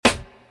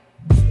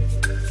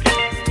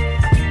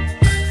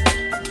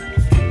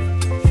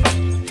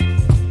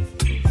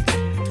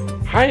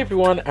Hi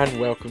everyone and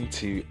welcome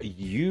to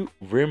You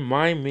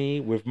Remind Me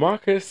with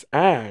Marcus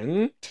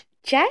and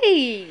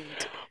Jade.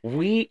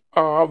 we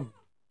are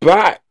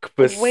back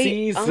for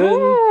season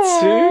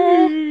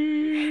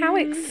 2. How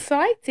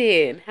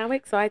exciting. How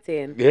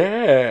exciting.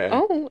 Yeah.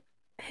 Oh,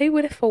 who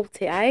would have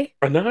thought it, eh?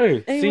 I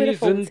know. Who would have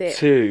Season thought it?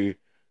 2.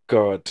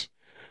 God.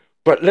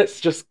 But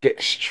let's just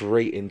get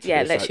straight into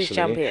Yeah, this let's actually. just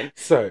jump in.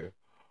 So,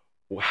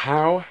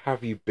 how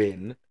have you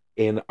been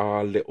in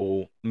our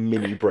little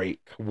mini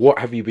break? What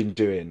have you been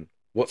doing?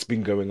 What's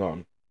been going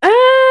on?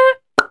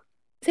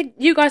 So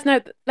you guys know,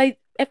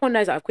 everyone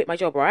knows that I've quit my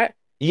job, right?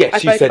 Yes, I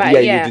you spoke said, about yeah,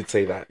 it, you yeah. did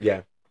say that,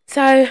 yeah.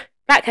 So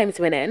that came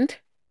to an end.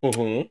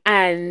 Mm-hmm.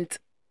 And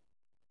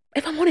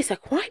if I'm honest, I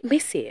quite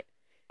miss it.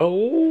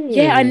 Oh.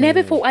 Yeah, I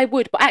never thought I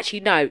would. But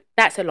actually, no,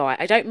 that's a lie.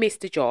 I don't miss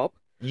the job.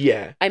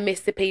 Yeah. I miss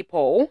the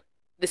people,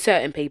 the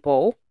certain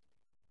people,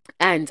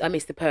 and I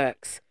miss the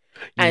perks.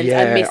 And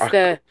I miss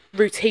the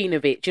routine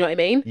of it. Do you know what I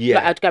mean? Yeah.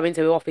 Like I'd go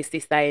into the office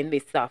this day and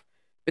this stuff.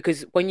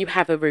 Because when you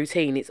have a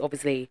routine, it's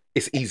obviously...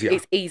 It's easier.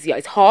 It's easier.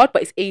 It's hard,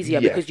 but it's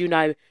easier Yeah. because you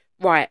know,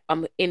 right,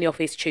 I'm in the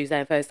office Tuesday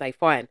and Thursday,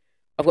 fine.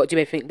 I've got to do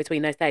everything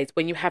between those days.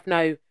 When you have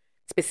no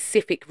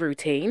specific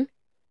routine,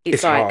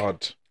 it's like... hard.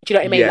 Do you know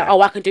what I mean? Yeah.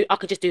 Like, I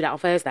can just do that on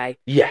Thursday.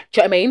 Yeah.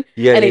 Do you know what I mean?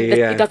 Yeah, and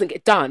yeah. It doesn't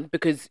get done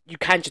because you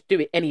can just do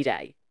it any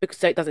day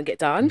so it doesn't get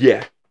done.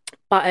 Yeah.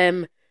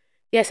 But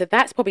yeah, so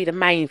that's probably the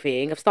main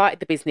thing. I've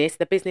started the business.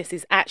 The business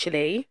is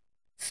actually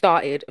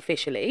started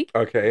officially.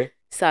 Okay.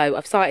 So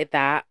I've started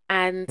that.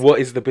 And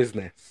what is the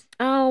business?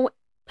 Oh,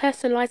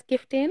 personalised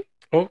gifting.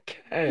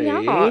 Okay.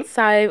 Yeah.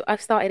 So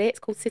I've started it. It's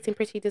called Sitting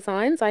Pretty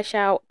Designs. I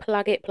shall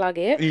plug it.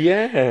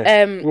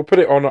 Yeah. We'll put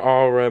it on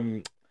our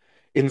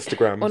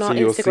Instagram. On so our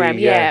you'll Instagram,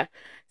 see, yeah.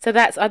 So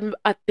that's I've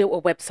built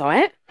a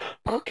website.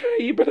 Okay,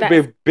 you better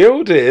be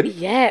building.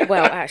 Yeah.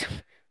 Well, actually,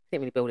 I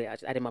didn't really build it. I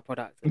just added my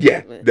products.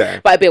 Yeah.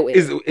 But I built it.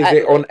 Is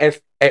it on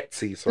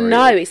Etsy? Sorry.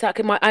 No, it's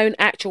like my own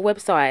actual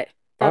website.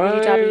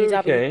 Okay.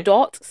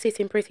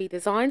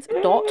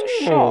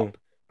 www.sittingprettydesigns.shop.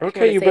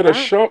 Okay, you better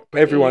shop,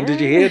 everyone. Yeah. Did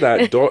you hear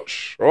that?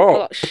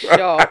 .shop.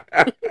 .shop.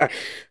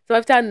 So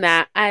I've done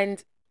that,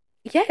 and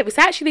yeah, it was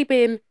actually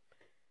been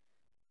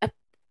a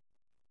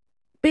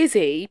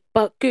busy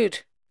but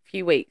good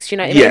few weeks. You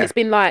know what I mean? It's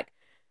been like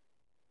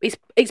it's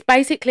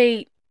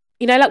basically,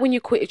 you know, like when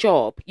you quit a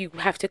job, you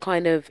have to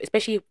kind of,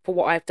 especially for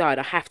what I've done,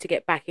 I have to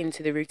get back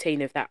into the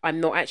routine of that. I'm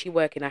not actually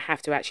working. I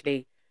have to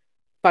actually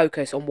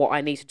focus on what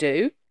I need to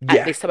do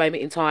at this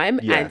moment in time,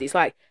 and it's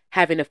like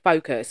having a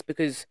focus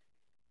because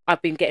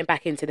I've been getting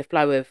back into the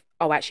flow of,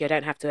 oh, actually, I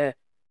don't have to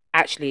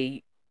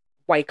actually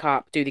wake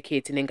up, do the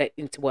kids, and then get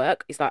into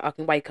work. It's like I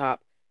can wake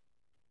up,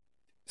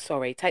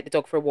 take the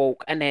dog for a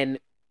walk, and then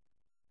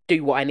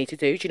do what I need to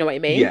do. Do you know what I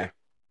mean? Yeah.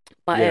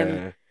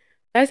 But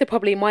those are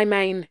probably my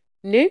main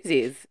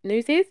newsies.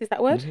 Newsies? Is that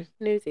a word? Mm-hmm.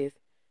 Newsies.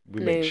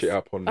 We make shit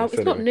up on this. Oh,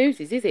 it's not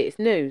newsies, is it? It's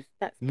news.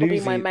 That's probably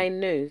my main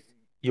news.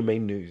 Your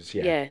main news,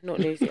 yeah. Yeah, not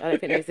newsy. I don't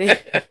think newsy.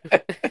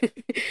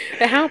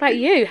 But how about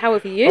you? How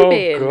have you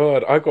been? Oh,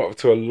 God. I got up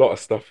to a lot of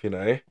stuff, you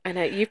know. I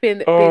know. You've been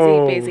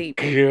busy.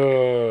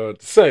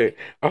 God. So,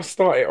 I'll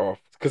start it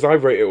off because I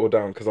wrote it all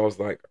down because I was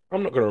like,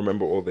 I'm not going to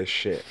remember all this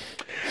shit.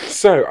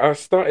 So, I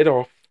started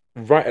off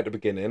right at the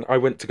beginning. I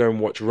went to go and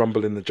watch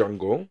Rumble in the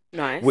Jungle.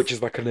 Nice. Which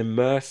is like an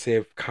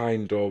immersive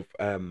kind of,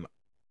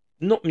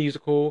 not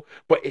musical,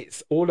 but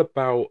it's all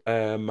about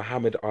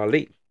Muhammad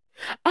Ali.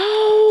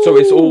 Oh, so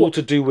it's all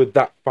to do with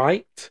that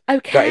fight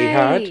that he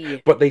had,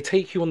 Okay. but they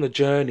take you on the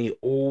journey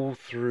all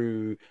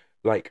through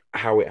like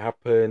how it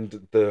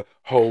happened, the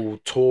whole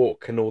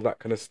talk and all that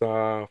kind of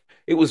stuff.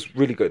 It was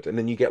really good, and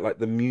then you get like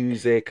the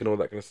music and all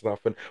that kind of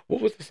stuff. And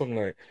what was the song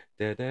like?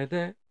 Da da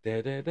da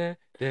da da da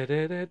da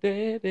da da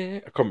da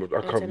da. I can't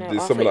remember.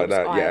 There's something like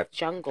that. Yeah.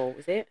 Jungle,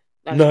 was it?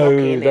 That's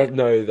Rocky,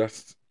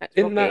 That's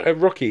in Rocky. That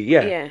Rocky.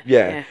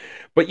 Yeah.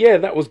 But yeah,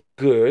 that was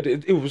good.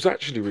 It was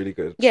actually really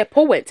good. Yeah,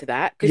 Paul went to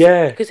that.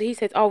 Because he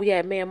said, oh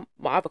yeah, me and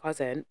my other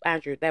cousin,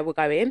 Andrew, they were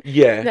going.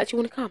 Yeah. And actually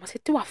want to come. I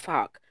said, do I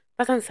fuck?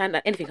 I don't understand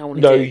that anything I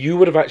want to do. No, you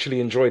would have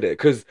actually enjoyed it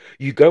because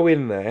you go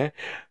in there.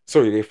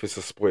 Sorry if it's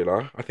a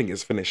spoiler. I think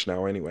it's finished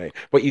now anyway.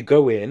 But you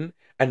go in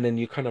and then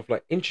you kind of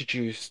like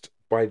introduced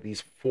by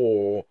these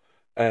 4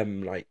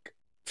 like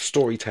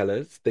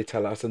storytellers, they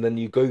tell us, and then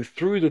you go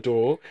through the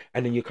door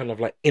and then you're kind of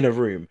like in a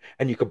room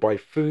and you could buy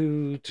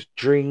food,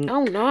 drink,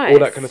 oh nice, all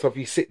that kind of stuff.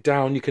 You sit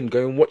down, you can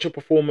go and watch a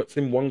performance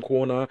in one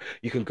corner,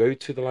 you can go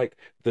to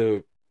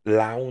the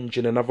lounge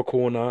in another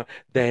corner.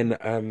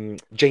 Then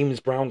James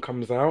Brown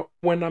comes out.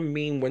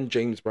 When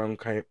James Brown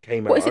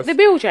came out. What is it, the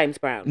real James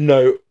Brown?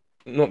 No,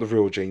 not the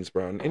real James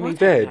Brown. Isn't he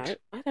dead?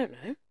 I don't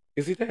know.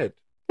 Is he dead?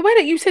 The way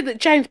that you said that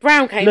James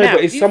Brown came out. No,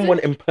 but it's someone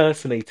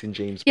impersonating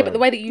James Brown. Yeah, but the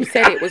way that you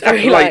said it was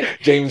very like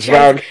James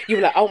Brown. You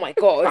were like, oh my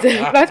God.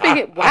 I was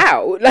thinking,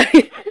 wow.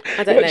 Like,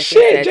 I don't know.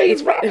 Shit,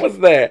 James Brown was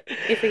there.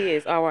 If he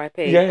is,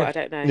 R.I.P. Yeah. But I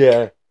don't know.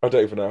 Yeah, I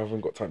don't even know. I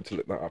haven't got time to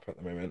look that up at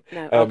the moment.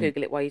 No, I'll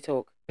Google it while you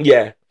talk.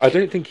 Yeah, I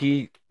don't think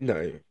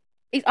no.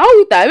 He's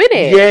old though, isn't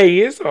he? Yeah,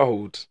 he is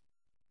old.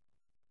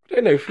 I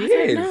don't know if he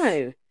is.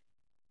 No.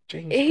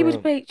 James He Brown.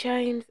 would beat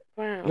James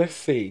Brown. Let's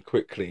see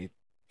quickly.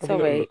 Have a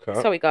little Sorry, look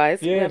up. sorry,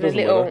 guys. Yeah, We're it having a doesn't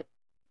matter. little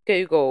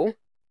Google.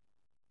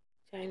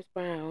 James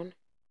Brown.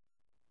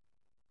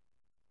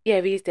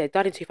 Yeah, he's dead.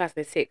 Died in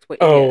 2006. We're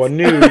Oh, I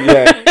idiots. knew.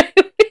 Yeah.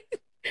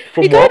 He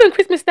From died what? on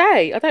Christmas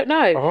Day. I don't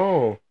know.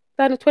 Oh.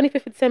 Died on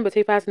 25th of December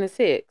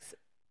 2006.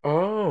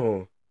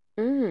 Oh.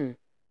 Mm.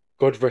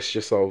 God rest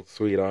your soul,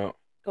 sweetheart.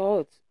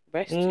 God,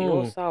 rest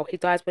your Mm. soul. He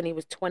died when he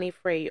was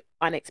 23,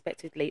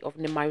 unexpectedly, of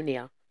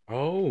pneumonia.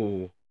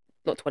 Oh.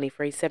 Not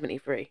 23,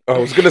 73. I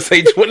was gonna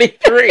say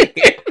 23.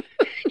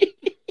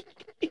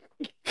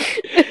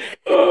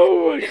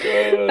 Oh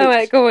my All god.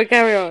 right, go on,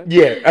 carry on.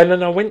 Yeah, and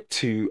then I went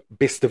to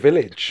Bicester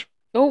Village.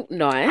 Oh,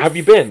 Have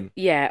you nice. been?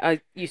 Yeah,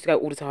 I used to go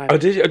all the time. I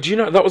did. Do you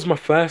know that was my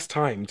first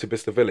time to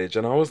Bicester Village,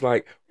 and I was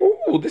like,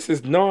 "Oh, this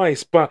is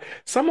nice." But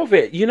some of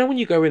it, when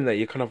you go in there,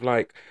 you're kind of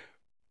like,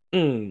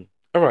 all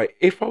right.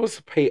 If I was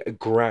to pay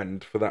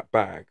 £1,000 for that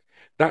bag,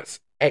 that's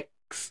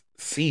X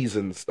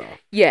season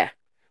stuff. Yeah.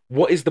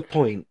 What is the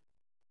point?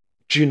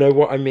 Do you know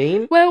what I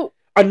mean? Well,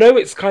 I know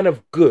it's kind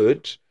of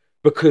good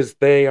because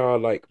they are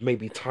like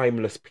maybe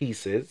timeless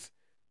pieces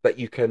that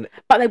you can.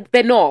 but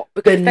they're not,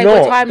 because They're if they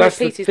were not. timeless That's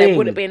the pieces, they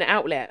wouldn't thing. be an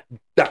outlet.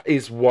 That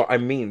is what I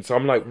mean. So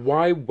I'm like,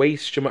 why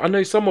waste your money? I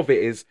know some of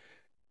it is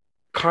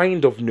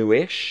kind of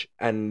newish,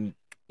 Yeah.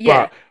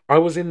 but I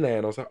was in there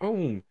and I was like,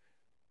 oh,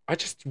 I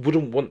just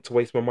wouldn't want to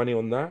waste my money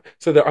on that.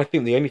 So that I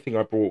think the only thing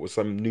I brought was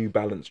some New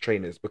Balance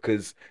trainers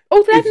because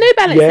Oh, they have New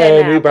Balance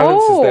there New now.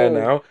 Balance is there Oh.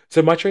 now.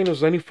 So my trainer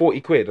was only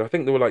 40 quid. I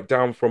think they were like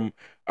down from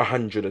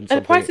 100 and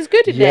And the price something. is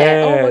good in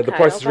there. Oh, Yeah, the okay.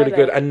 price I'll is go really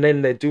good, there. and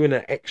then they're doing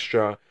an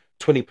extra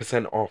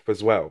 20% off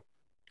as well.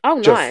 Oh,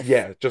 nice.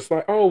 Just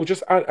like, oh,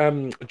 just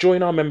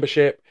join our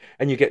membership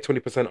and you get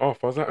 20%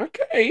 off. I was like,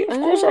 okay, of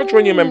course I'll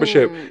join your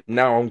membership. Oh.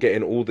 Now I'm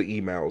getting all the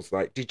emails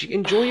like, did you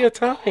enjoy Oh, your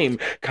God. time?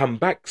 Come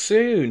back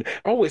soon.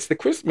 Oh, it's the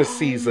Christmas Oh,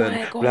 season.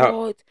 my Now,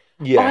 God.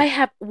 I yeah.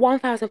 have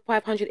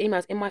 1,500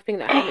 emails in my thing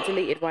that I haven't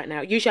deleted right now.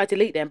 Usually I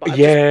delete them, but I've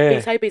just been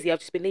Yeah. so busy, I've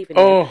just been leaving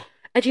them. Oh,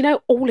 And you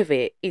know, all of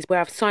it is where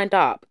I've signed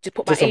up to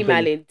put to my email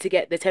something. in to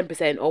get the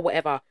 10% or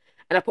whatever.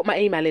 And I put my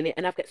email in it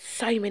and I've got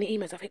so many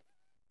emails. I think,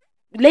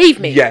 leave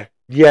me. Yeah.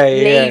 Yeah,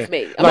 yeah, yeah. Leave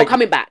me. I'm not Like,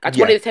 coming back. I just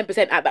yeah. wanted the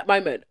 10% at that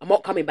moment. I'm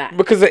not coming back.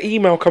 Because the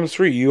email comes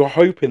through, you're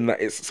hoping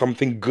that it's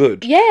something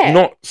good, Yeah.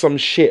 not some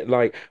shit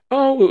like,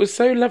 oh, it was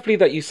so lovely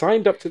that you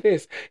signed up to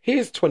this.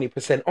 Here's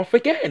 20% off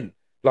again.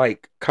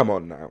 Like, come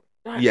on now.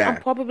 Like, I'm Yeah,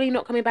 probably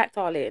not coming back,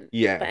 darling.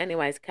 yeah. But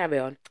anyways, carry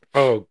on.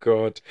 Oh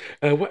God.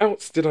 What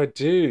else did I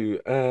do?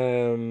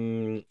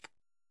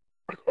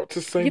 I got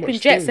to so You've been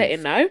much jet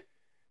setting things. though.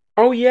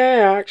 Oh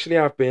yeah, actually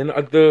I've been.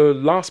 The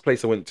last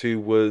place I went to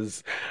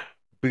was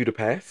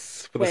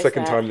Budapest for the Where's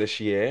second that? time this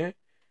year.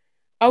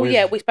 Oh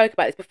yeah, With we spoke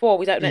about this before.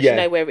 We don't actually yeah,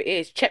 know where it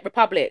is. Czech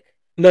Republic.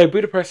 no,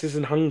 Budapest is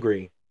in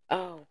Hungary.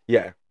 Oh.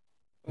 Yeah,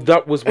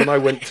 that was when I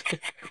went.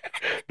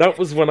 That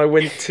was when I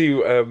went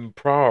to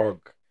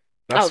Prague. Oh,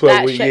 That's where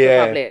that's we Czech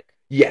Republic.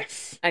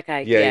 yes.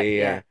 Okay, Yeah, yeah, yeah, yeah.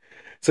 yeah.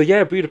 So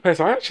yeah,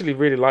 Budapest. I actually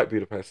really like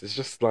Budapest. It's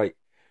just like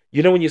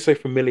when you're so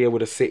familiar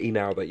with a city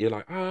now that you're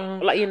like, oh,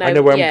 Like, I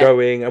know where I'm yeah.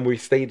 going, and we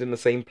stayed in the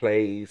same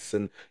place,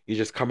 and you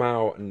just come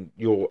out and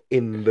you're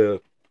in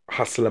the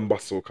hustle and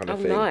bustle kind Oh, of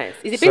thing. nice.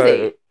 Is it So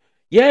busy?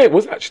 yeah, it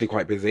was actually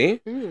quite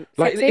busy.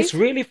 Like Sexy? it's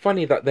really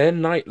funny that their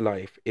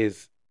nightlife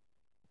is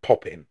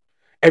popping.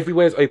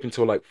 Everywhere's open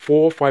till like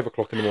 4, 5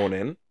 o'clock in the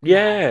morning. No.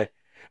 Yeah.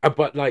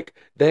 But like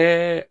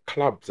their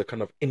clubs are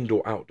kind of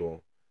indoor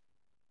outdoor.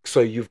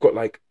 So you've got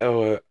like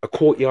a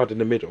courtyard in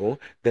the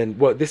middle. Then,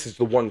 well, this is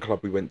the one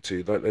club we went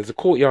to. Like, there's a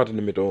courtyard in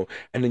the middle,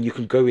 and then you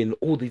can go in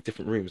all these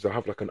different rooms. They'll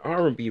have like an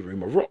R&B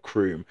room, a rock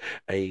room,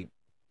 a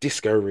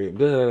disco room,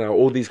 blah, blah, blah,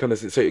 all these kind of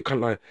things. So it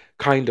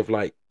kind of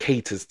like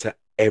caters to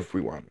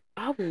everyone.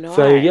 Oh, So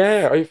nice.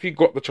 yeah, if you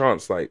got the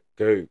chance, like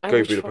I go will try. I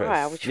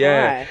will Budapest.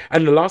 Yeah, try.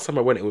 and the last time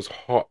I went, it was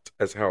hot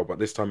as hell, but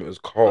this time it was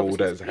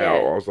cold Obviously, as hell.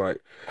 yeah. I was like,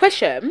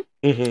 Question.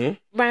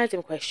 mm-hmm.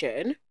 Random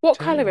question. What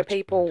Tell me colour are what you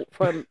people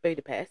from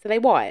Budapest? Are they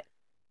white?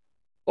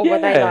 Or are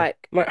they Yeah,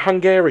 like... like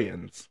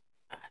Hungarians.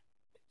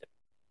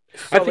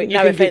 I Sorry, think you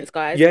no can get offence,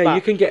 guys, yeah, you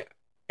but... can get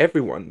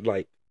everyone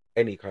like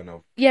any kind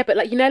of Yeah, but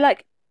like,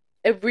 like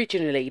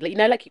originally,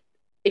 like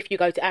if you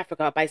go to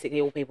Africa, basically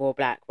all people are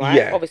black, right?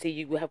 yeah, Obviously,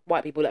 you have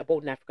white people that are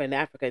born in Africa and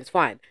they're Africans,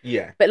 fine.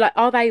 yeah, But like,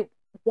 are they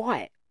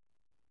white?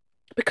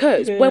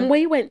 Because yeah. when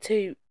we went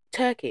to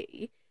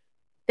Turkey,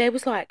 there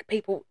was like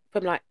people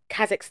from like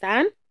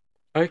Kazakhstan,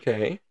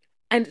 Okay.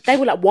 and they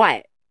were like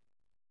white.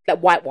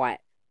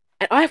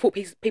 And I thought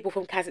people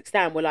from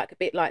Kazakhstan were like a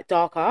bit like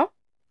darker,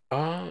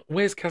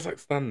 Where's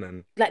Kazakhstan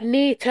then? like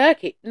near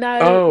Turkey, no,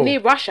 Oh, near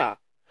Russia.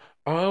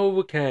 oh,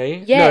 okay.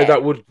 No, Yeah,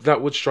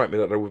 that would strike me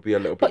that there would be a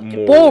little bit but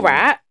more.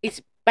 Borat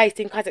is based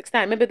in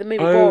Kazakhstan. Remember the movie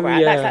Oh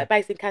Borat? That's yeah. like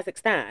based in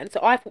Kazakhstan. So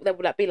I thought they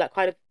would like be like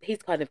kind of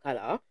his kind of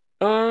color,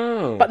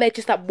 Oh, but they're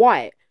just like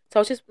white. So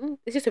I was just,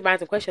 it's just a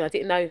random question. I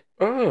didn't know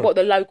oh, what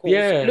the locals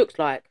yeah. looked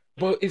like.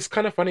 Well, it's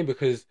kind of funny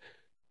because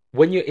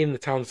when you're in the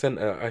town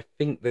centre, I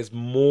think there's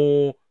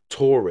more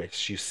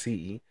tourists you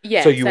see. So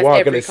Yeah, so you it's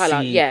are going every to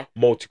color. see Yeah.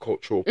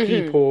 multicultural Mhm.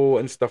 people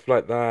and stuff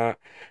like that.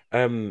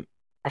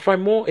 I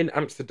find more in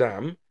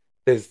Amsterdam,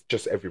 there's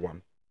just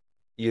everyone.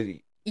 You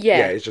Yeah,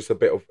 Yeah. it's just a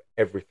bit of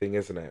everything,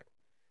 isn't it?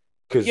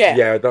 Because Yeah.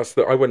 yeah, that's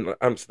the I went to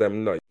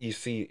Amsterdam. No, you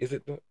see, is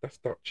it that's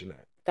Dutch, you know?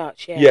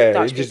 Dutch, yeah. Yeah, it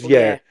Dutch just people, yeah,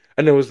 yeah.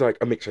 and there was like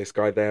a mixed race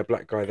guy there,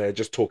 black guy there,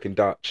 just talking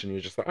Dutch, and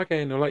you're just like,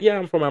 okay, and they're like, yeah,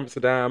 I'm from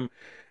Amsterdam.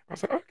 I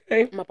was like,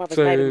 okay, My brother's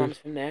baby so mum's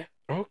from there.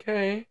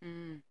 okay,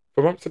 Mm.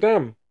 from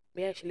Amsterdam.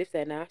 Yeah, she lives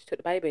there now. She took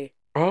the baby.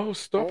 Oh,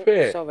 stop Oh,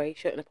 it! sorry.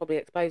 Shouldn't have probably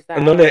exposed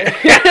And on that.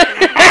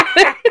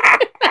 it.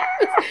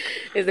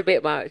 It's a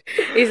bit much.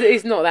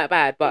 It's not that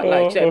bad, but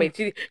like, do you know what I Oh, mean?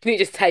 She didn't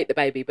just take the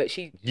baby, but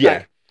she yeah,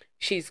 like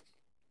she's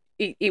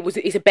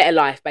it's a better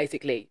life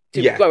basically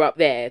to yeah, grow up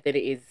there than it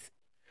is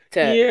to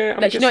yeah. I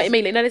like, you guess know what I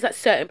mean? Like, there's like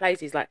certain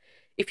places like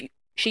if you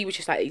she was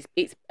just like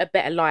it's a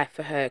better life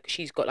for her because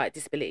she's got like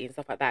disability and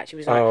stuff like that. She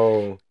was like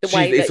oh, the she's.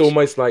 way It's that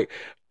almost like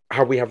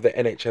how we have the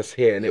NHS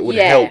here, and it would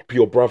yeah, help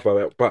your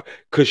brother, but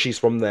because she's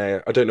from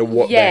there, I don't know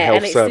what their yeah, health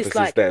and it's just service is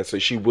like there, so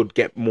she would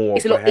get more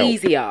it's of a a lot help.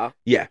 easier.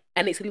 Yeah.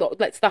 And it's a lot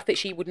like stuff that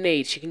she would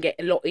need. She can get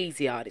a lot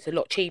easier, and it's a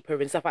lot cheaper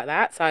and stuff like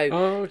that. So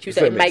Oh, she was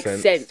so like, it it makes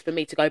makes sense sense. for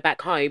me to go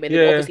back home, and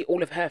then Yeah. obviously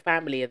all of her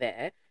family are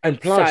there.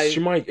 And plus, So she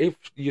might, if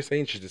you're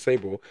saying she's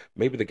disabled,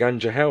 maybe the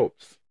ganja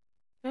helps.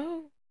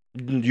 oh,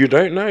 You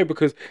don't know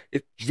because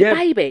she's a yeah,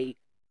 baby.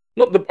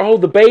 not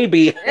the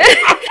baby.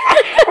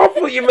 I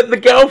thought you meant the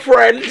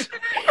girlfriend.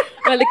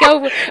 Well, the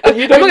girl. But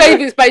you I'm not don't going to know.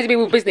 even explain to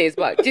people business,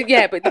 but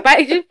yeah, but the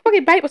baby, just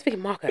fucking babe was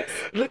thinking, Marcus,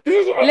 Look,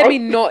 this is let me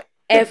not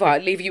ever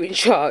leave you in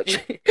charge.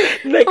 Oh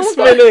next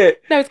my god,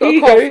 minute. no, it's got Here a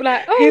you cough. go.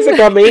 Like, Here's a oh,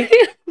 gummy.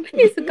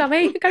 here's a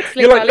gummy. Go to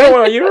sleep, You're like, darling.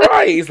 no, you're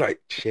right. He's like,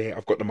 shit,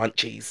 I've got the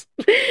munchies.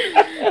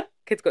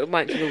 Kids got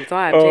munchies all the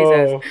time. Jesus.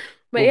 Oh,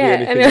 But will be yeah,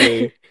 anything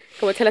anyway, new.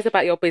 come on, tell us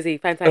about your busy,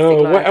 fantastic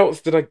What life.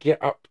 else did I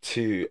get up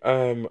to?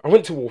 I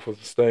went to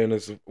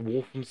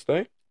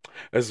Walthamstow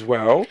as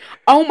well.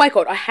 Oh my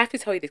god, I have to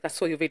tell you this. I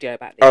saw your video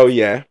about Oh this.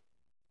 yeah.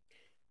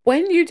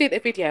 When you did a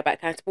video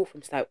about going to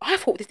Walthamstow, I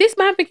thought, does this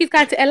man think he's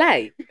going to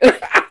LA?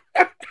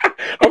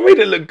 I made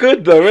it look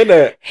good though,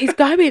 innit? He's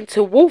going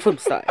to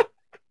Walthamstow.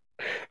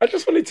 I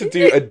just wanted to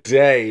do a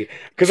day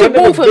because To I've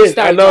never been.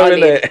 Walthamstow, I know,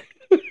 darling. innit?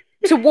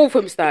 To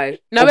Walthamstow.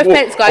 No Of all,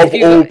 offense, guys, of all if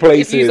you are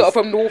places.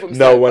 from Walthamstow,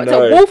 No, I but to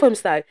know.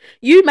 Walthamstow,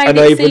 you made And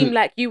I it even seem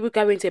like you were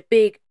going to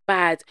big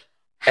bad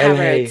LA.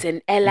 Harrods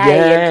and LA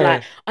and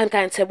like Yeah. I'm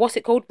going to what's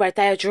it called,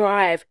 Rodeo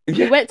Drive. You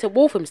Yeah. went to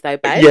Walthamstow,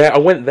 babe. Yeah, I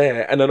went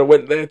there and then I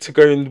went there to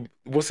go in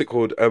what's it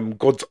called?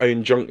 God's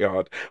Own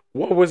Junkyard.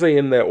 What was I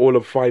in there all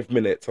of 5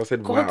 minutes? I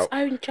said, God's wow.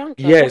 Own Junkyard.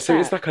 Yeah, What's so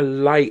it's that? like a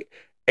light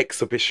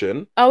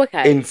exhibition Oh,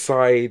 okay.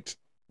 inside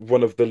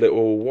one of the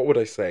little what would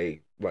I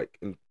say? Like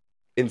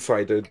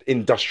inside an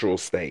industrial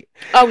state.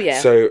 Oh yeah.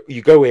 So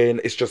you go in,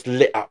 it's just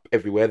lit up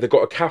everywhere. They've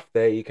got a cafe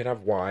there, you can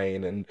have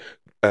wine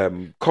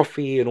and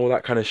coffee and all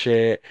that kind of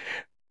shit.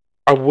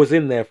 I was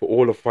in there for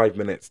all of 5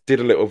 minutes, did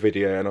a little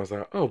video, and I was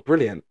like, oh,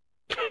 brilliant.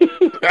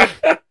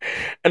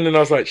 And then I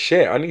was like,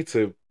 shit, I need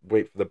to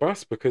wait for the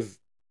bus because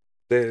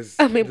there's.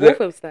 I mean,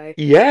 Walthamstow.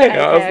 Yeah,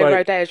 I was like.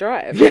 Rodeo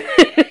Drive. Yeah.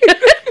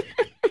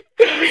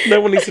 No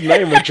one needs to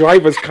know my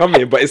driver's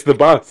coming, but it's the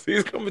bus.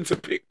 He's coming to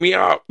pick me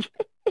up.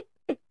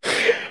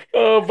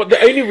 Oh, but the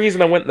only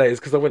reason I went there is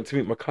because I went to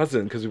meet my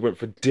cousin because we went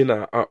for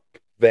dinner up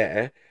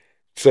there.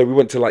 So we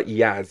went to like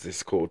Yaz,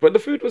 it's called. But the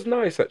food was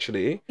nice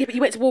actually. Yeah, but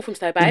you went to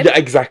Walthamstow, babe. Yeah,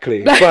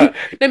 exactly. Like, But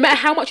no matter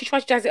how much you tried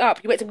to jazz it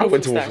up, you went to I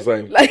went to Walthamstow.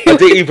 Walthamstow. Like, I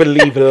didn't even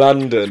leave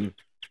London.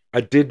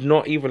 I did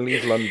not even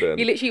leave London.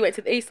 you literally went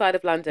to the east side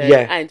of London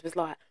and was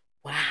like,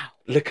 wow,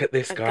 Look at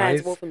this, I'm going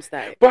guys. to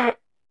Walthamstow. But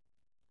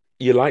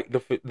you liked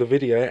the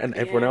video, and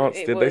everyone else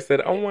it did. They was. said,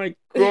 "Oh my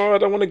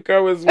god, I want to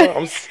go as well."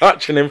 I'm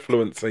such an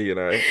influencer, you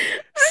know,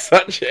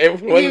 such an You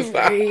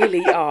influencer.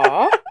 really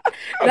are.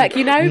 Like,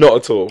 you know, Not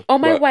at all.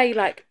 on my but- way,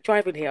 like,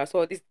 driving here, I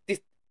saw this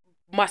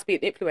must be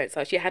an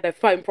influencer. She had her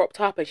phone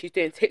propped up and she's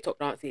doing TikTok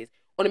dances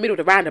on the middle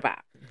of the roundabout.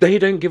 They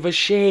don't give a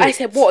shit. I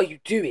said, what are you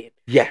doing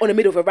Yeah. on the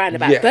middle of a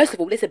roundabout? Yeah. First of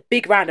all, it's a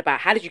big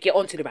roundabout. How did you get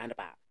onto the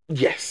roundabout?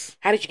 Yes.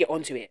 How did you get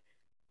onto it?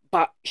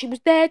 But she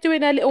was there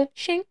doing her little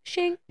shing,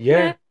 shing.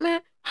 Yeah. Meh, meh.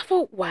 I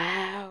thought,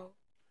 wow.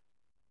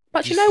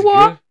 But you This know is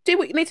what? good. Do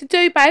what you need to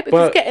do, babe. If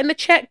But- it's getting the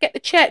check, get the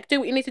check. Do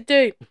what you need to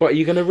do. But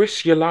you're gonna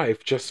risk your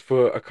life just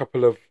for a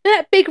couple of.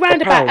 That big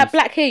roundabout at pounds.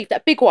 Blackheath,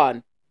 that big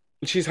one.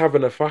 She's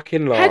having a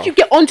fucking laugh. How do you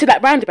get onto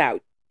that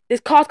roundabout? There's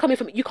cars coming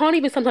from. You can't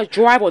even sometimes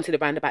drive onto the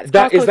roundabout. There's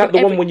cars Is coming that from the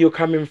one every- when you're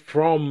coming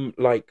from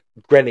like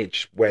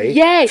Greenwich way?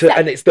 Yes,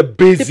 and it's the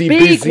busy, the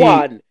big busy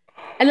one.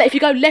 And like, if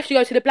you go left, you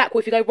go to the Blackwall.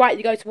 If you go right,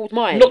 you go towards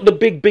mine. Not the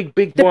big the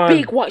one.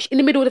 big one in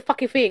the middle of the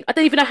fucking thing. I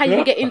don't even know how you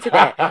can get into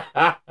there.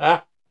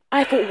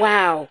 I thought,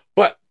 wow,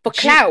 But for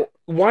clout,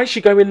 why is she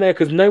going there?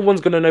 Because no one's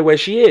gonna know where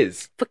she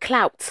is. for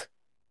clout,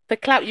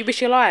 you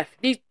risk your life.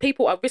 These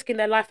people are risking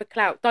their life for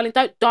clout, darling.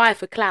 Don't die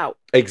for clout.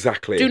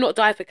 Exactly. Do not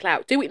die for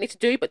clout. Do what you need to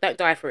do, but don't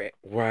die for it.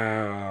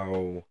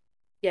 Wow.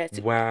 Yes.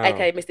 Wow.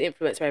 Okay, Mr.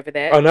 Influencer over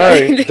there. I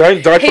know.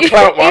 Don't die for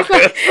clout,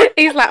 Marcus.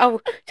 He's like,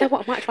 oh, do you know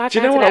what? I might drive Do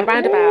you down know to what? that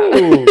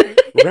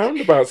roundabout. Ooh,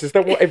 roundabouts. Is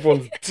that what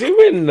everyone's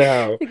doing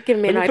now? Give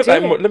me an Let me put that.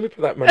 idea. Let me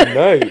put that in my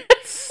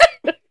notes.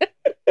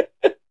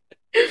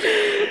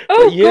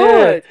 Oh But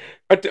yeah,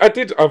 God. I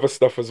did other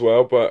stuff as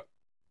well, but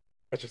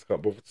I just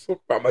can't bother to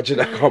talk about. Imagine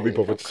I can't be I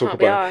bothered to talk can't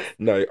be about. asked.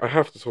 No, I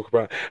have to talk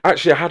about.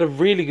 Actually, I had a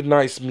really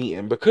nice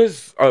meeting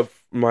because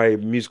of my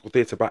musical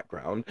theatre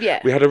background. Yeah.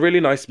 We had a really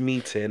nice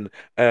meeting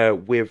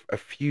with a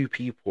few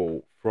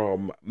people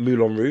from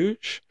Moulin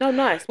Rouge. Oh,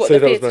 nice. What, So the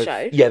that was theatre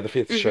nice. show? Yeah, the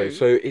theatre show. Mm-hmm.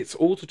 So it's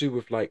all to do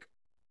with like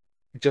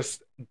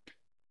just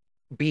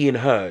being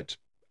heard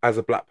as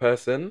a black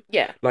person.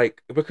 Yeah.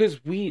 Like,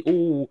 because we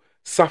all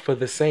suffer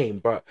the same,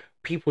 but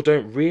people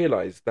don't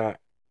realize that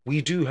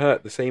we do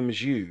hurt the same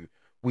as you.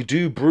 We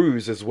do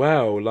bruise as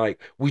well. Like,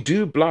 we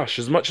do blush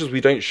as much as we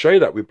don't show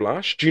that we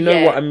blush. Do you know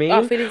what Yeah. I Our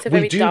mean? feelings are We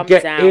very do dumbed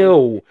get down.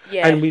 ill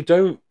Yeah. and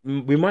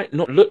we might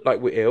not look like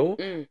we're ill,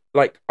 Mm.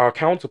 like our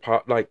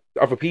counterpart, like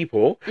other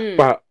people, Mm.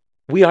 but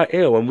we are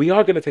ill and we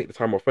are going to take the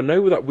time off. I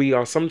know that we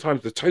are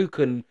sometimes the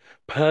token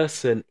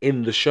person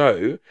in the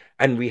show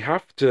and we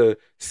have to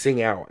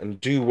sing out and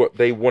do what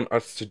they want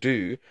us to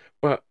do.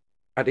 But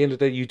at the end of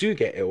the day, you do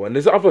get ill. And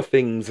there's other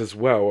things as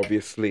well,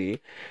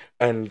 obviously.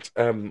 And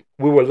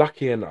we were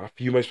lucky enough,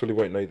 you most probably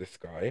won't know this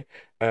guy.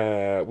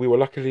 We were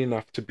lucky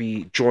enough to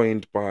be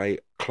joined by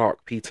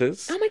Clark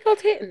Peters. Oh my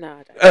God, hitting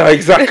that.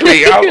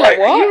 Exactly. I'm You're like,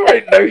 what? you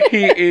don't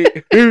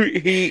know who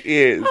he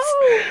is.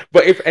 Oh.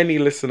 But if any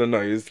listener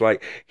knows,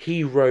 like,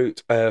 he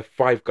wrote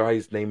Five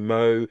Guys Named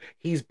Mo.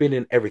 He's been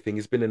in everything.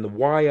 He's been in The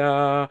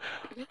Wire.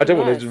 I don't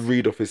want to Nice.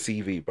 read off his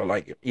CV, but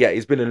like, yeah,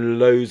 he's been in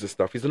loads of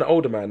stuff. He's an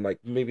older man, like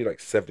maybe like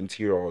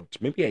 70-year-old,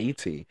 maybe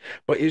 80.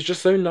 But it's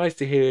just so nice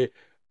to hear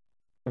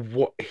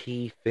what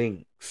he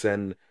thinks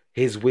and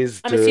his I'm assuming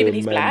wisdom.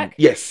 he's And black.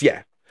 yes,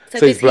 yeah. So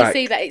So he's does he black.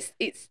 see that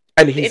it's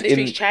And the he's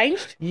industry's in,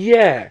 changed?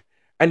 yeah.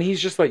 And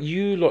he's just like,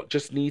 you lot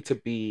just need to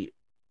be,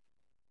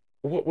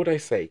 what would I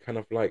say, kind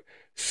of like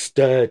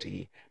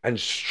sturdy and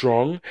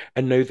strong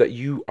and know that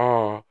you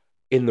are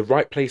in the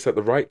right place at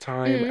the right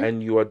time Mm.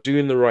 and you are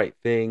doing the right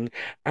thing.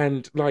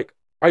 And like,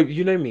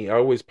 you know me, I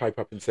always pipe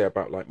up and say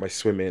about like my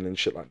swimming and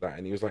shit like that.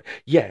 And he was like,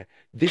 yeah,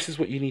 this is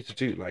what you need to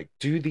do. Like,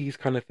 do these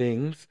kind of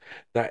things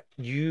that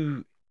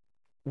we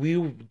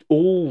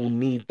all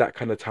need that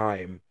kind of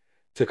time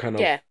to kind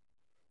of Yeah.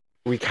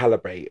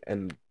 recalibrate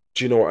and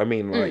do you know what I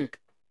mean? Mm. Like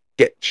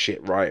get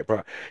shit right.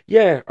 But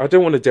yeah, I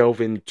don't want to delve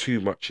in too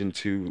much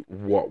into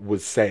what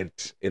was said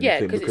in the Yeah,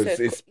 thing because because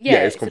it's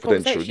it's a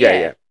confidential. conversation. Yeah, Yeah.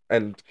 yeah.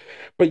 And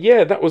but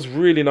yeah, that was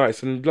really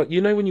nice. And like you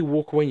know when you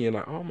walk away and you're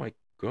like, oh my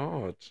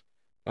God.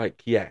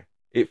 Like, yeah,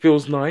 it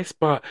feels nice.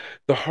 But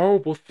the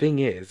horrible thing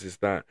is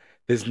that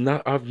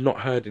I've not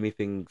heard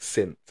anything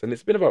since. And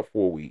it's been about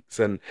 4 weeks.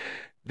 And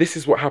this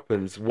is what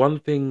happens. One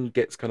thing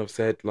gets kind of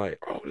said like,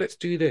 "Oh, let's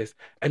do this,"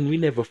 and we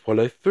never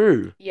follow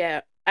through.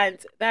 Yeah. And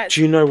that's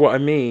Do you know what I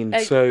mean?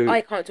 So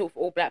I can't talk for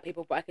all black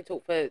people, but I can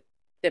talk for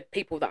the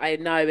people that I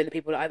know and the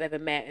people that I've ever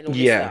met and all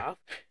this yeah, stuff.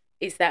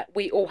 Is that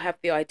we all have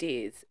the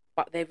ideas,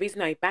 but there is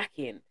no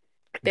backing.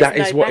 There's that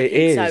is no what it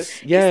backing. So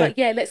is. Yeah, it's like,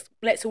 yeah,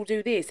 let's all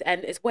do this.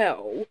 And as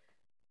well,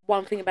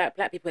 one thing about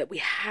black people that we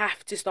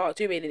have to start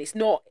doing, and it's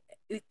not,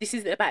 this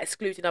isn't about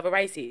excluding other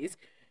races,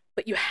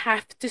 but you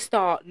have to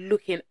start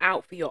looking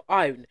out for your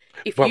own.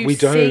 If but you we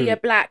see a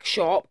don't. black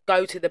shop,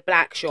 go to the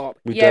black shop.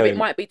 We Yeah, it don't.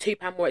 might be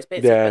 £2 more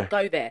expensive, Yeah. but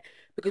go there.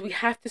 Because we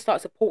have to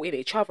start supporting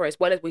each other as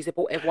well as we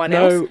support everyone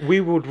No, else. we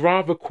would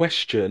rather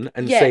question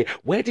and Yeah. say,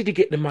 where did you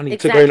get the money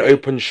to go and Exactly.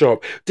 open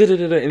shop?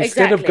 Da-da-da-da.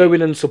 Instead of Exactly.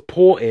 going and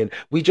supporting,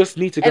 we just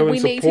need to go And and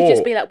we need support. to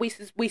just be like,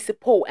 we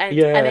support, and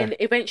Yeah. then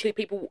eventually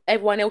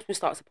everyone else will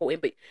start supporting.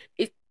 But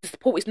the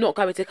support is not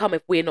going to come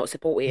if we're not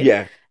supporting.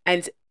 Yeah.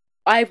 And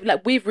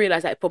we've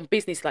realised that from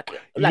business,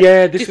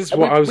 Yeah, this just, is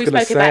what I was we going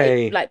to spoke about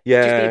say. it, just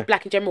Yeah, being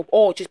black in general,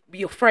 or just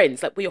your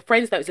friends. Like, your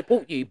friends don't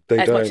support you They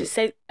as much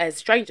don't. as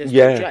strangers.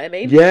 Yeah. Do you know what I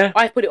mean? Yeah.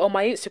 I put it on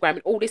my Instagram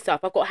and all this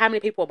stuff. I've got how many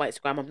people on my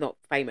Instagram? I'm not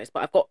famous,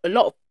 but I've got a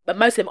lot of. But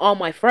most of them are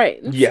my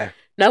friends. Yeah.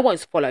 No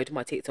one's followed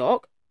my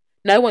TikTok.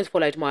 No one's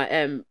followed my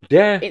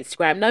Yeah.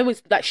 Instagram. No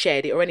one's like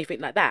shared it or anything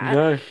like that.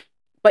 No.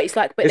 But it's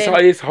like, It's then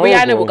like, it's Rihanna will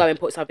horrible. go and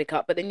put something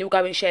up, but then you'll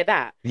go and share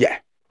that. Yeah.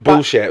 But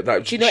Bullshit.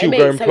 That do you know what I she'll mean?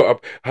 go and So- put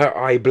up her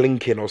eye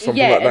blinking or something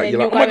Yeah, like and that. then You're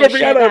like, you'll oh my go God, and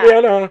share Rihanna,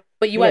 that. Rihanna.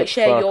 But you Yeah, won't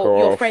share fuck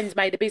your off. friends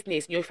made a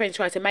business and your friends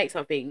trying to make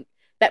something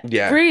that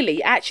Yeah.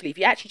 really, actually, if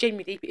you actually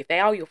genuinely, if they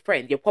are your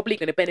friend, you're probably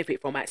going to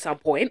benefit from at some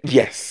point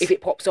Yes. if it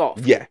pops off.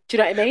 Yeah. Do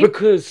you know what I mean?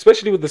 Because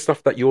especially with the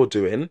stuff that you're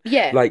doing,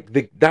 Yeah. like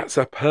that's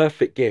a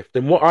perfect gift.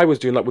 And what I was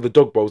doing, like with the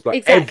dog bowls, like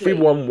Exactly.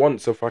 everyone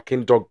wants a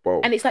fucking dog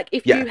bowl. And it's like,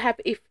 if Yeah. you have,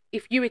 if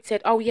you had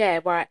said, oh yeah,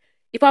 right,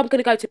 if I'm going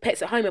to go to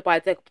Pets at Home and buy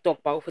a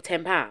dog bowl for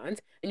 £10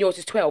 and yours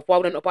is 12, why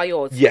would I not buy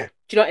yours? Yeah.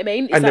 Do you know what I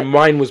mean? It's And like, then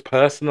mine was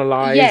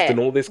personalised and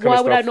all this kind why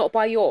of would I stuff. not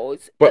buy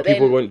yours? But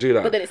people then, won't do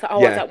that. But then it's like,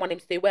 oh, Yeah. I don't want him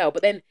to do well.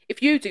 But then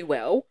if you do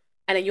well,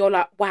 and then you're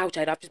like, wow,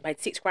 Jade, I've just made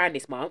 £6,000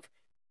 this month.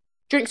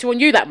 Drinks are on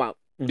you that month.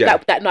 Yeah.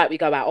 That night we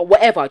go out or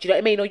whatever. Do you know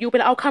what I mean? Or you'll be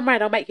like, oh, come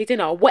round, I'll make you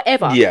dinner or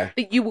whatever. Yeah.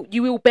 That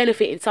you will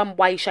benefit in some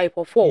way, shape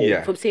or form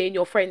Yeah. from seeing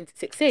your friend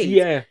succeed.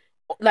 Yeah.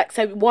 Like,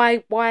 so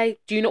why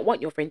do you not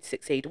want your friend to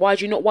succeed? Why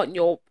do you not want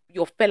your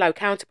fellow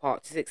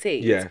counterpart to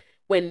succeed? Yeah.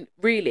 When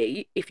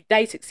really, if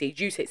they succeed,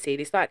 you succeed.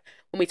 It's like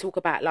when we talk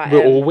about like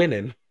We're all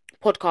winning.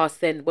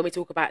 podcasts and when we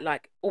talk about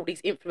like all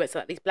these influencers,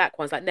 like these black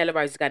ones, like Nella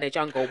Rose is going to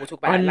jungle. We'll talk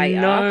about I that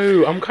later.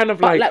 know. I'm kind of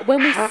but like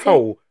when we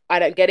how? I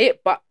don't get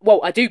it, but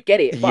well, I do get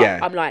it. But Yeah.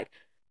 I'm like,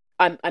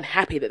 I'm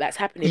happy that that's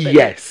happening. But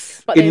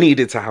yes, but it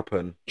needed to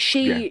happen.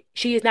 She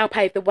has now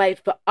paved the way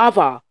for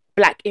other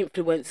black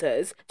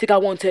influencers to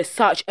go on to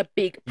such a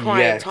big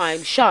prime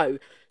time show.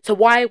 So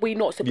why are we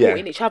not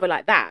supporting each other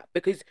like that?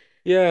 Because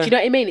do you know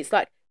what I mean? It's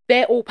like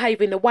they're all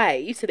paving the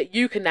way so that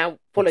you can now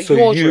follow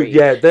your dream.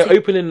 Yeah, they're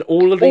opening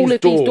all of these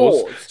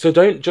doors. So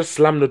don't just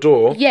slam the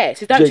door. Yeah,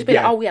 so don't just be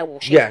like, oh yeah, well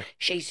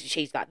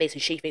she's like this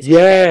and she thinks she's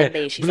better than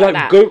me and she's like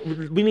that.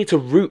 We need to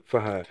root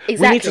for her.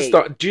 Exactly. We need to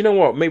start. Do you know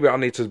what? Maybe I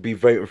need to be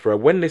voting for her.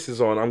 When this is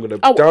on, I'm going to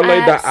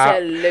download that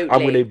app.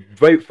 I'm going to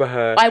vote for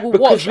her. I will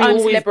watch I'm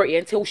Celebrity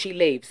until she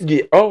leaves.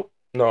 Yeah. Oh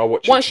no, I'll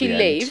watch once she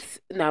leaves.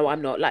 No,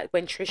 I'm not. Like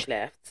when Trish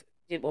left.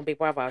 Didn't want Big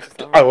Brother. I was just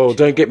like, well,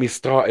 don't get me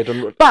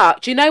started.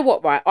 But do you know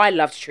what? Right, I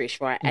loved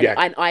Trish, right,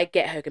 and I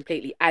get her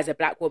completely as a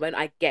black woman.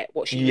 I get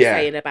what she was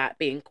saying about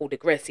being called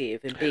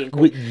aggressive and being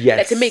called.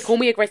 Like, to me, call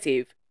me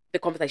aggressive. The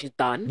conversation's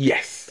done.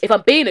 Yes. If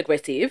I'm being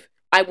aggressive,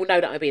 I will know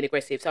that I'm being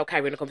aggressive, so I'll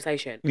carry on the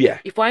conversation. Yeah.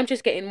 If I'm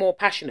just getting more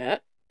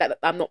passionate, that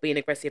I'm not being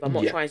aggressive. I'm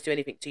not trying to do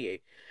anything to you.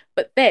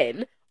 But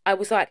then I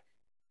was like,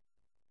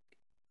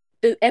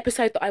 the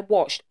episode that I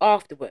watched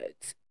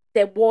afterwards,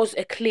 there was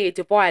a clear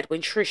divide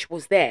when Trish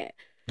was there.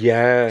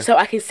 Yeah. So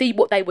I can see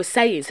what they were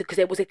saying, because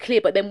there was a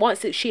clear. But then once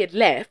that she had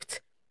left,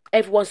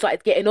 everyone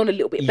started getting on a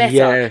little bit better.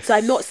 Yes, so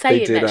I'm not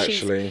saying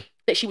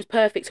that she was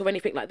perfect or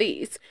anything like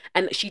this,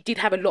 and she did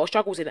have a lot of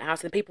struggles in the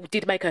house, and people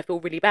did make her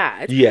feel really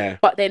bad. Yeah.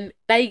 But then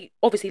they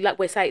obviously, like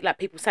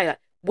people say, like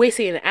we're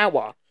seeing an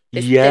hour.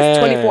 There's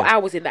 24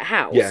 hours in that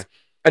house. Yeah.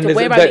 And so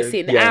we're only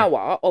seeing an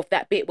hour of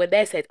that bit when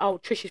they said, oh,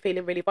 Trish is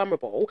feeling really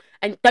vulnerable.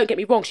 And don't get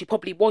me wrong, she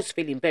probably was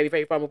feeling very,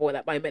 very vulnerable at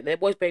that moment. There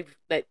was very,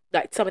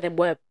 like some of them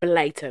were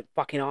blatant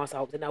fucking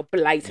assholes, and they were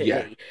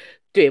blatantly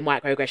doing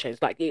microaggressions.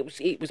 Like it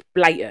was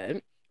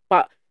blatant,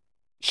 but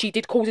she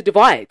did cause a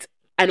divide.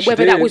 And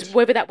whether that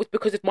was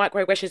because of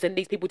microaggressions and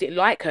these people didn't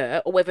like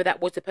her, or whether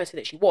that was the person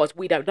that she was,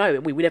 we don't know,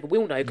 and we never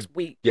will know, because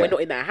we're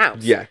not in that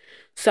house. Yeah.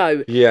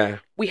 So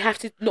we have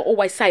to not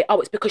always say, oh,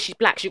 it's because she's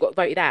black she got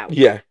voted out.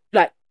 Yeah.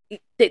 Like,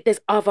 there's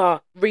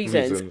other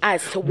reasons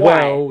as to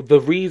why. Well,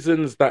 the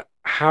reasons that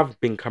have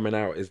been coming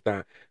out is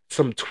that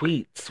some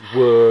tweets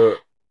were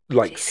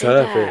like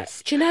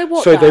surfaced. Do you know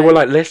what? So they were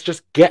like, let's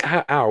just get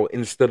her out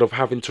instead of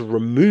having to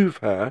remove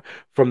her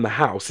from the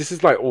house. This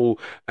is like all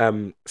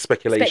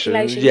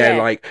speculation. Yeah,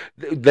 like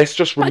let's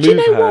just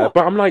remove her.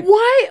 But I'm like,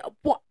 why?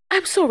 What?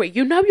 I'm sorry.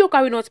 You know you're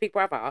going on to Big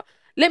Brother.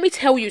 Let me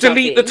tell you something.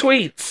 Delete the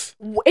tweets.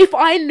 If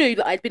I knew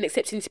that I'd been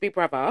accepted into Big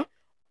Brother,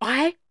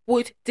 I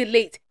would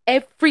delete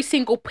every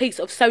single piece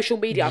of social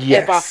media I've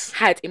ever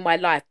had in my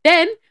life.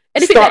 Then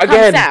anything that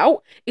comes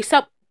out,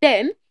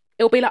 then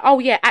it'll be like, oh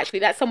yeah, actually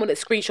that's someone that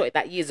screenshotted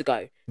that years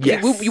ago.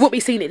 Yes. You won't be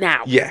seeing it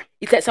now. Yeah.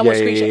 It's that someone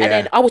screenshot, and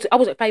then I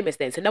wasn't famous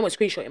then, so no one's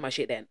screenshotting my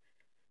shit then.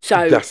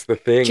 So that's the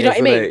thing. Do you know what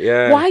I mean? It?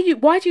 Yeah.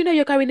 Why do you know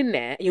you're going in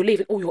there and you're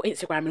leaving all your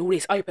Instagram and all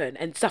this open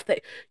and stuff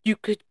that you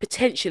could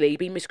potentially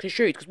be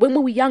misconstrued? Because when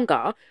we were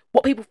younger,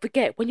 what people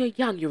forget, when you're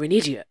young, you're an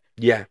idiot.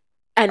 Yeah.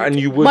 And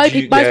you would. Most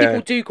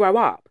people do grow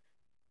up.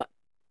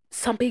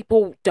 Some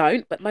people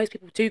don't, but most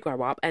people do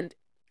grow up, and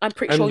I'm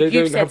pretty sure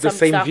you've said some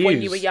stuff when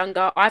you were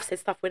younger. I've said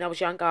stuff when I was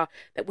younger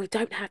that we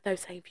don't have those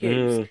same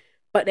views.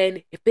 But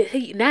then if it's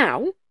heat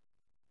now,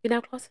 you're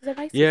now classed as a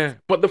racist. Yeah,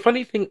 but the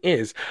funny thing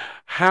is,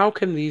 how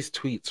can these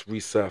tweets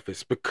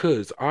resurface?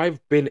 Because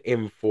I've been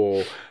in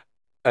for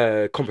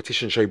a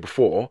competition show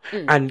before,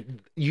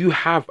 and you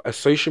have a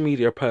social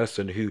media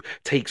person who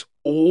takes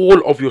all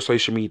of your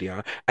social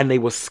media and they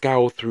will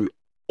scour through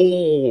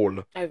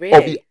all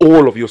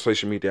of your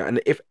social media,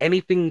 and if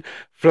anything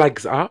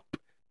flags up,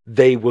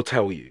 they will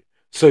tell you.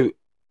 So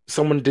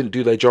someone didn't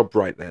do their job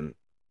right then.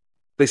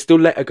 They still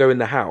let her go in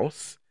the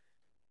house.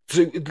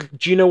 So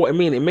do you know what I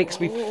mean? It makes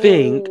me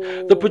think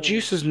the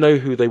producers know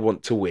who they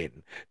want to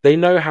win. They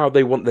know how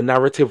they want the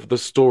narrative of the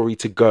story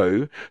to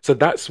go. So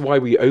that's why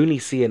we only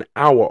see an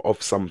hour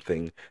of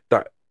something.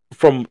 That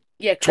from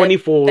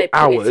 24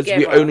 hours,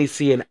 we only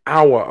see an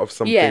hour of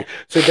something. Yeah.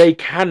 So they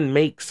can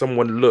make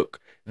someone look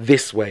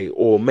this way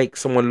or make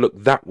someone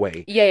look that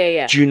way.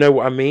 Yeah. Do you know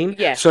what I mean?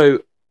 Yeah.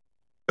 So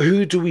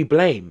who do we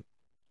blame?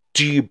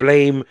 Do you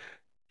blame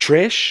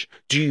Trish?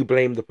 Do you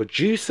blame the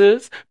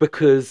producers?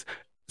 Because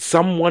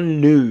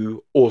someone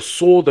knew or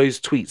saw those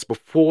tweets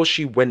before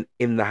she went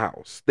in the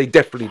house. They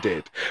definitely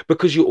did.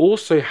 Because you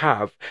also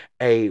have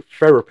a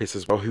therapist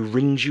as well who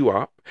rings you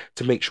up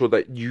to make sure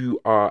that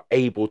you are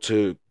able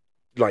to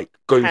like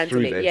go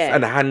through this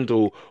and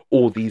handle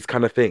all these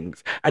kind of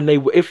things. And they,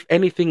 if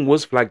anything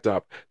was flagged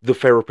up, the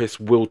therapist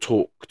will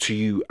talk to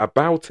you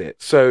about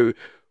it. So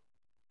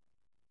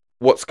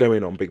what's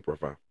going on, Big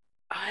Brother?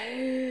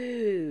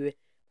 Oh,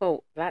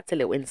 well, that's a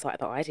little insight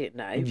that I didn't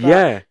know.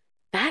 Yeah.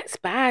 That's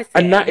bad.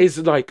 And that is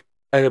like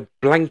a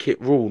blanket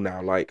rule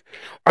now. Like,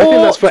 I think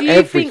that's for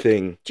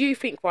everything. Do you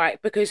think,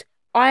 right? Because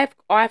I've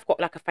got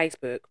like a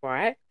Facebook,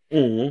 right?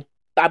 Mm.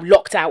 I'm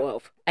locked out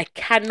of. I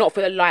cannot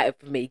for the life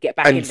of me get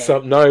back in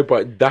there. No,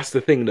 but that's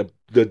the thing.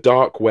 The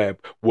dark web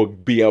will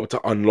be able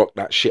to unlock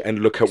that shit and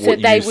look at So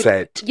what they you would,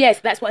 said. yes,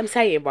 that's what I'm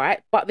saying,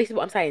 right? But this is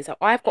what I'm saying. So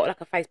I've got like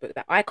a Facebook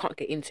that I can't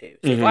get into.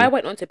 So if I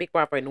went onto Big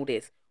Brother and all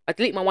this, I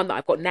delete my one that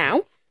I've got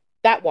now.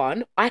 That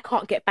one, I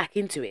can't get back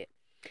into it.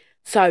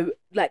 So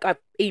like I've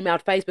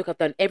emailed Facebook, I've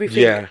done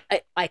everything. Yeah.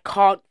 I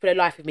can't for the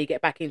life of me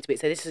get back into it.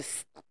 So this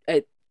is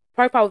a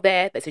profile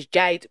there that says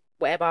Jade,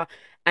 whatever,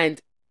 and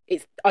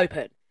it's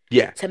open.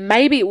 Yeah. So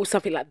maybe it was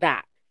something like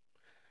that.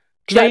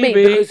 Do you know what I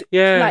mean? Because,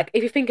 like,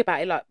 if you think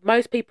about it, like,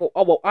 most people,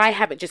 oh, well, I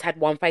haven't just had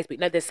one Facebook.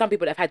 No, there's some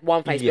people that have had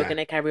one Facebook and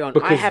they carry on.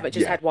 I haven't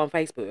just had one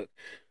Facebook.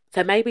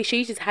 So maybe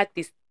she just had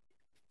this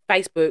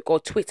Facebook or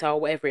Twitter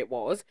or whatever it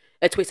was.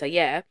 Twitter,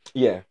 yeah.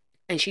 Yeah.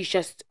 And she's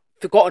just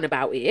forgotten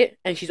about it.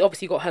 And she's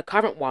obviously got her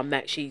current one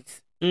that she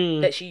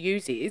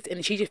uses.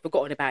 And she's just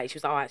forgotten about it. She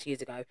was like, oh, that's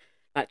years ago.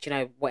 Like, you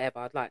know,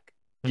 whatever. Like,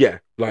 yeah,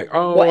 like,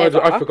 oh,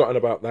 I've forgotten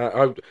about that.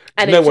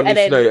 No one needs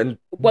to know, and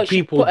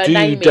people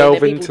do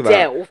delve into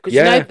that. Because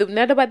you know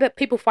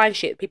people find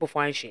shit. People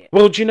find shit.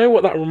 Well, do you know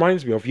what that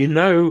reminds me of? You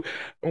know,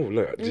 oh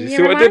look, did you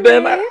see what I did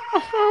there?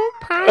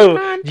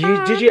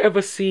 Did you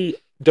ever see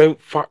Don't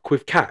Fuck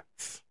with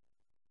Cats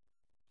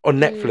on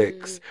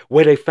Netflix,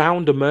 where they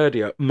found a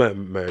murderer?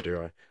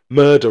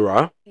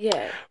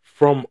 Yeah.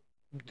 From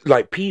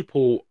like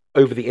people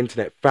over the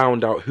internet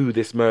found out who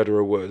this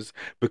murderer was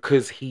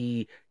because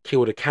he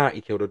killed a cat,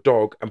 he killed a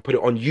dog, and put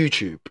it on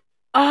YouTube.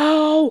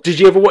 Oh, did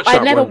you ever watch that?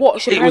 I never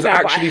watched it. It was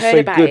actually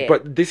so good.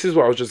 But this is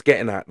what I was just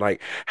getting at,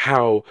 like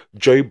how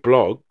Joe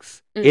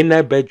Blogs in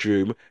their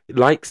bedroom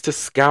likes to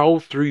scour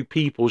through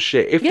people's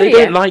shit. If they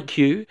don't like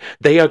you,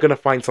 they are gonna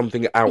find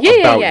something out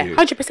about you.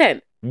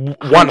 100%.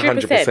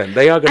 100%.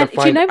 They are gonna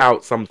find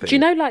out something. Do you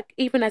know, like,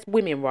 even as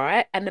women,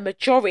 right? And the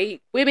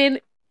majority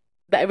women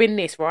that are in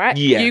this, right?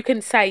 Yeah. You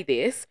can say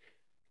this.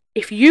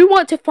 If you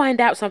want to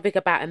find out something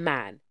about a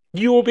man,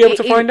 you will be able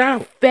to find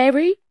out.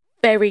 Very,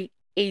 very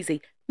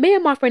easy. Me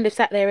and my friend have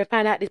sat there and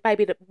found out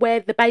where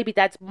the baby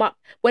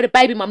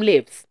mum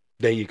lives.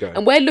 There you go.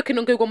 And we're looking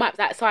on Google Maps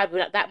outside.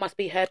 We're like, that must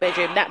be her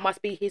bedroom. That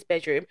must be his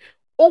bedroom.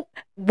 Oh,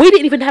 we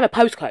didn't even have a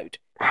postcode.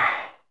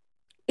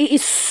 It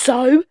is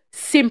so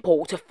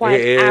simple to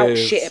find out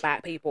shit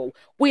about people.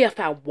 We have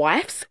found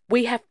wives.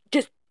 We have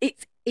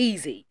it's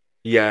easy.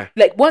 Yeah.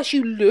 Like, once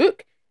you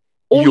look,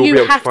 all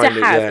you have to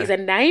have is a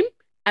name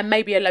and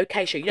maybe a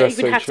location. You don't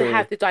even have to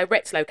have the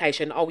direct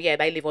location. Oh, yeah,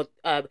 they live on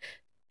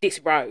this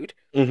road.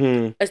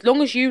 Mm-hmm. As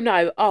long as you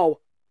know, oh,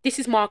 this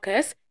is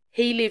Marcus.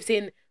 He lives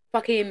in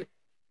fucking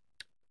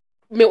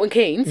Milton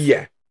Keynes.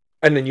 Yeah.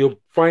 And then you'll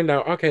find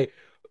out, okay,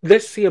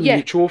 let's see a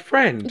mutual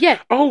friend. Yeah.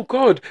 Oh,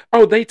 God.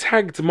 Oh, they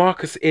tagged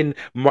Marcus in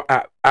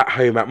at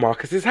home at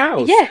Marcus's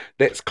house. Yeah.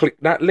 Let's click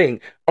that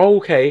link.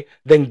 Okay.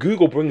 Then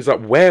Google brings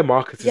up where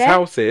Marcus's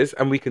house is,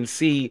 and we can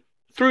see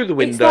through the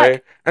window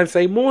and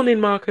say,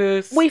 "Morning,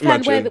 Marcus." We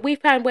found where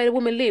the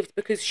woman lived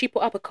because she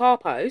put up a car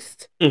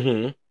post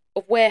of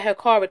where her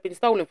car had been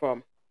stolen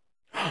from.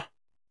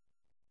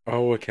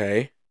 Oh,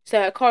 okay. So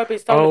her car had been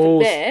stolen from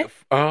there.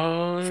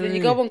 Oh. So then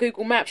you go on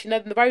Google Maps, you know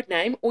the road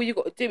name. All you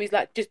got to do is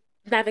like just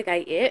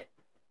navigate it.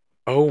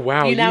 Oh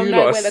wow! You now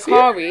know where the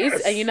car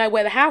is, and you know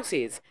where the house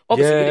is.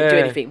 Obviously, we didn't do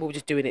anything. We were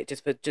just doing it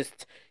just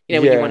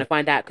when you want to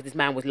find out because this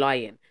man was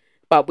lying.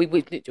 But we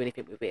didn't do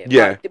anything with it.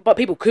 Yeah. But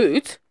people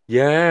could.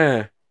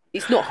 Yeah.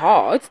 It's not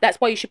hard. That's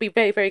why you should be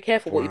very, very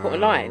careful what you put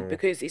online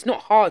because it's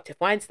not hard to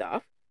find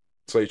stuff.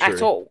 So true.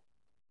 At all.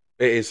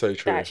 It is so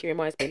true. That actually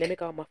reminds me. Let me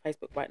go on my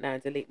Facebook right now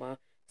and delete my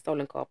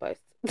stolen car post.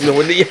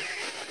 No,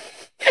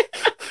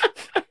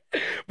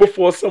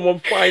 before someone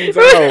finds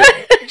out.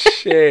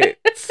 Shit.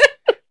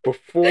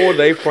 Before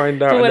they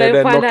find out and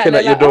they're knocking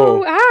at your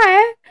door. Oh,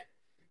 hi.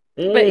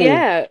 But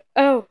yeah.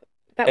 Oh,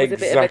 that was a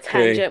bit of a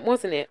tangent,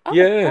 wasn't it? Oh,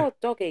 yeah. God,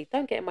 doggy.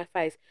 Don't get in my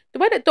face. The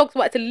way that dogs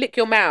like to lick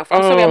your mouth.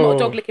 I'm sorry, I'm not a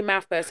dog licking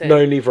mouth person.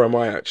 No, neither am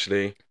I,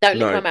 actually. Don't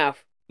lick my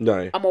mouth.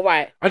 No. I'm all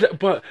right.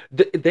 But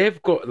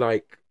they've got,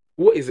 like,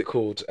 what is it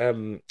called?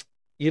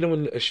 You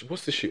know,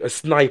 what's the shoot? A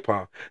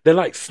sniper. They're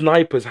like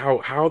snipers.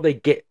 How they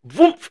get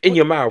vroom in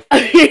your mouth. Do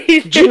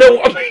you know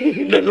what I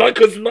mean? Like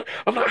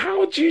I'm like,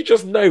 how do you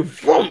just know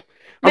vroom?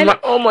 I'm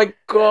like, oh my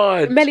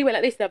God. Melly went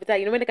like this the other day.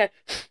 You know when they go,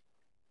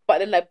 but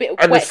then like, a bit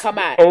of wet come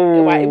out.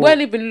 Oh. Right? It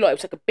wasn't even a lot. It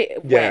was like a bit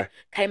of wet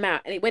came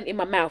out, and it went in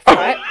my mouth.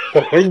 Right?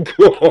 Oh my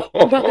God.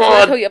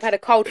 I tell you, I've had a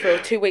cold for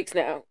 2 weeks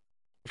now.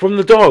 From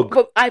the dog?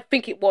 But I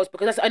think it was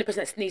because that's the only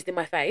person that sneezed in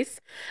my face.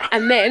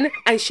 And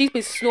she's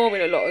been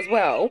snoring a lot as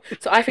well.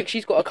 So I think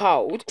she's got a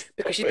cold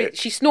because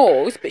she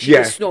snores, but she's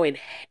been snoring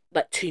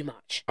like too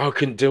much. I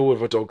couldn't deal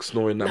with a dog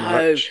snoring that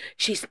much.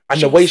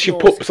 And the way she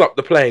pops up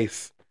the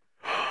place.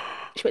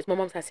 She went to my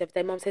mum's house the other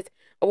day. Mum said,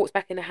 I walked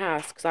back in the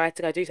house because I had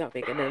to go do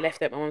something and then I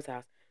left her at my mum's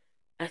house.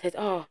 I said,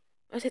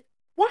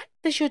 why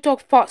does your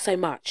dog fart so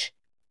much?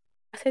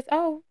 I said,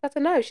 I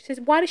don't know. She says,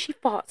 why does she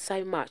fart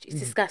so much? It's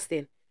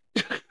disgusting.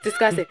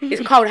 Disgusting.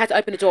 It's cold. I had to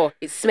open the door.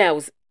 It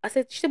smells.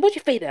 She said, what'd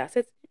you feed her? I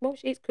said, well,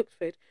 she eats cooked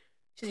food.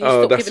 She said,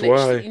 you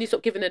need to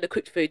stop giving her the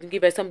cooked food and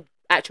give her some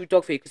actual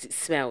dog food because it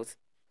smells.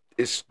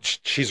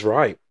 She's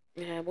right.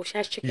 Yeah, well, she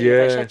has chicken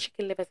liver. She Yeah. had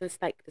chicken livers and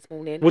steak this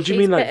morning. What do She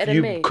you eats mean, like better than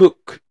you me.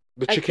 cook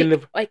the chicken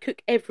liver? I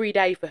cook every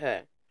day for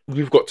her.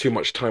 You've got too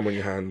much time on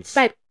your hands.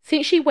 Babe,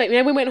 since she went,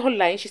 we went on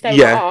holiday and she stayed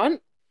with my Yeah.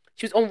 aunt.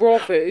 She was on raw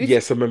food.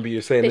 Yes, I remember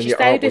you saying, Then and she your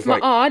stayed aunt with was my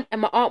like, aunt,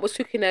 and my aunt was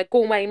cooking her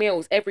gourmet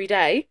meals every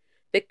day.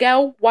 The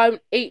girl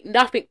won't eat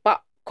nothing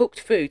but cooked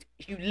food.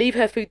 If you leave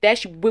her food there,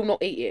 she will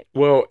not eat it.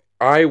 well,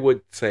 I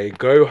would say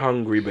go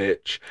hungry,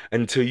 bitch,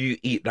 until you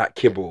eat that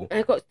kibble. And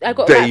I got There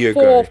about you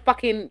four go.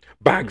 fucking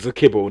Bags of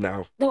kibble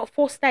now. I got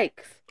 4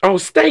 steaks. Oh,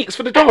 steaks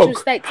for the Actual dog.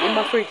 steaks in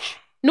my fridge.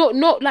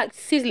 Not like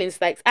sizzling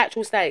steaks,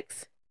 actual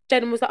steaks.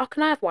 Jaden was like, "Oh,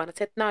 can I have one?" I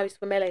said, "No, it's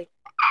for Melly."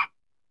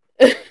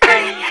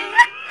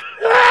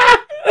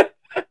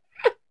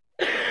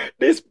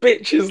 This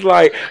bitch is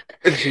like,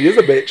 and she is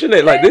a bitch, isn't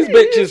it? Like, this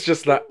bitch is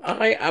just like,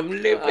 I am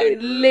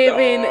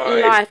living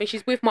life. And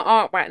she's with my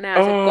aunt right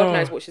now, so God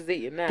knows Oh. what she's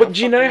eating now. But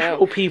do you know Fucking hell.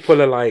 how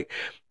people are like,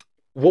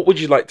 what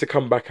would you like to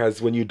come back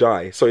as when you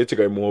die? Sorry to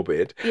go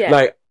morbid. Yeah.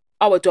 Like,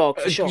 a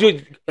dog, for sure.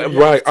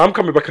 Right, I'm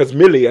coming back as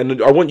Millie,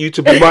 and I want you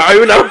to be my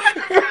owner.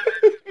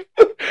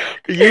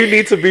 You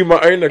need to be my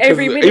owner, because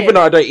even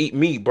though I don't eat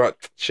meat, but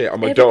shit,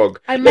 I'm a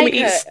dog. Let me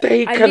eat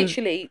steak. I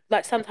literally,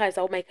 like, sometimes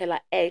I'll make her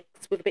like eggs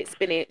with a bit of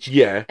spinach.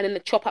 Yeah. And then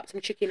chop up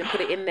some chicken and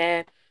put it in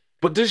there.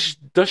 But does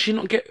she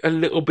not get a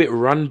little bit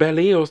run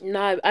belly or?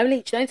 No, the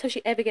only time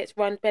she ever gets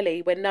run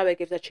belly when Noah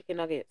gives her chicken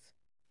nuggets.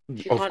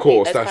 She Of can't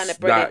course, eat those kind of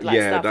breaded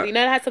stuff. You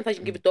know how sometimes you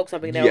can give a dog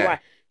something, they're alright.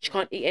 She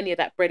can't eat any of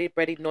that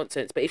breaded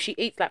nonsense. But if she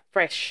eats like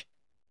fresh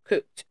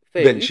cooked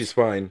food, then she's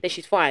fine.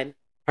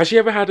 Has she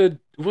ever had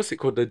what's it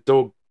called, the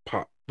dog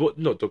pup? What,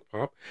 not dog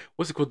pup?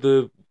 What's it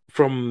called,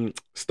 from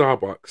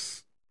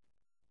Starbucks?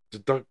 The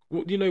dog.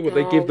 What, you know what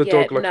they give the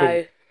dog, like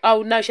no.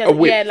 Oh no, she has a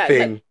whip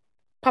thing. Like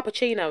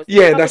Puppuccino.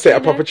 Yeah, that's it, a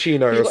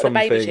puppuccino or something.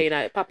 The baby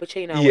chino,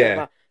 puppuccino, or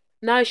whatever.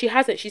 No, she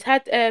hasn't. She's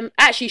had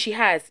actually she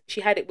has.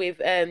 She had it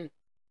with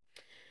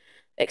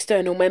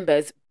external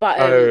members. But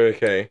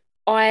okay.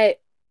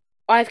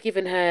 I've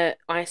given her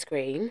ice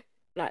cream,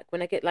 like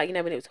when I get, like, you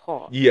know, when it was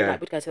hot. Yeah.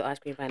 Like, we'd go to the ice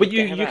cream van. But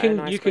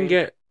you can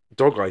get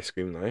dog ice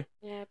cream though.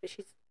 Yeah, but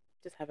she's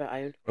just have her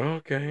own.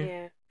 Okay.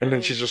 Yeah. And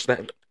then she's just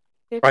like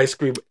ice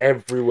cream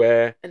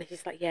everywhere. And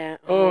she's like, yeah.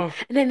 Oh.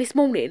 And then this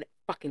morning,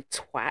 fucking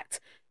twat,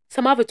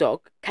 some other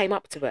dog came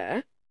up to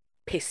her,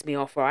 pissed me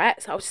off,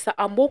 right? So I was just like,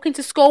 I'm walking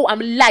to school,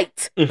 I'm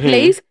late. Mm-hmm.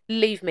 Please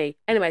leave me.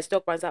 Anyways,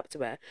 dog runs up to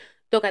her.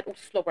 Dog had all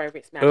slobber over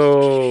its mouth.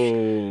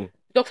 Oh.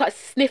 Dog started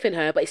sniffing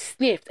her, but it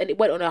sniffed and it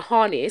went on her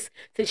harness.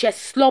 So she had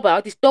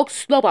this dog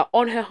slobber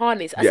on her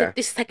harness. I said,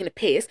 this is taking a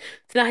piss.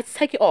 So then I had to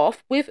take it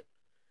off with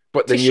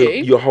But then tissue.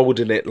 you're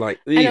holding it like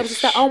this. And I was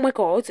just like, oh my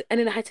God.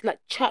 And then I had to like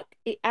chuck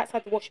it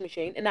outside the washing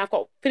machine. And now I've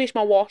got to finish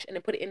my wash and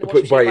then put it in the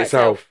washing machine by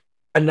itself.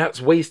 And that's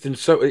wasting.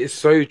 It's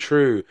so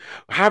true.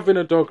 Having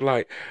a dog,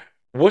 like,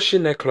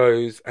 washing their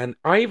clothes, and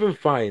I even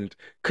find,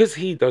 because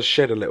he does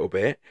shed a little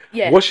bit,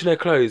 washing their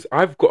clothes,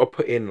 I've got to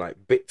put in like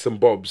bits and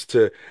bobs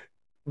to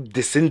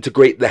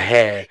disintegrate the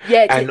hair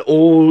and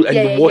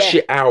wash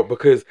it out,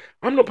 because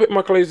I'm not putting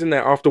my clothes in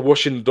there after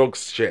washing the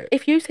dog's shit.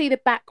 If you see the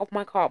back of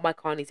my car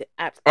needs it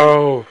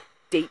absolutely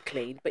deep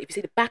clean. But if you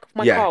see the back of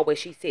my car where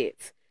she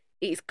sits,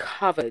 it is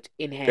covered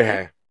in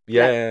hair.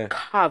 Yeah. Like,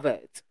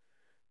 covered.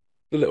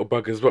 The little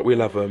buggers, but we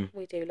love them.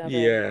 We do love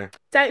them. Yeah.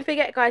 Don't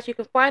forget, guys, you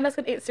can find us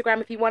on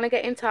Instagram if you want to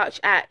get in touch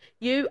at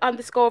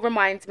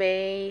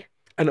you_reminds_me.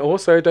 And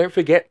also, don't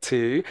forget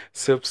to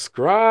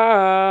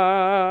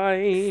subscribe.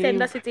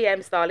 Send us a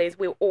DM, darlings.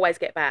 We'll always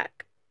get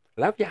back.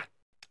 Love ya.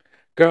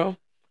 Girl,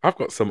 I've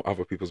got some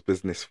other people's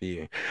business for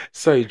you.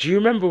 So, do you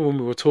remember when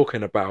we were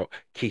talking about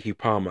Keke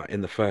Palmer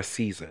in the first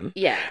season?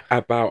 Yeah.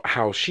 About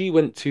how she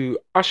went to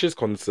Usher's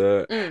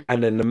concert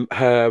and then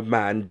her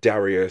man,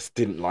 Darius,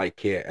 didn't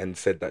like it and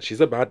said that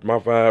she's a bad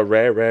mother,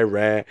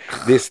 rare,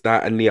 this,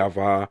 that, and the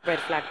other.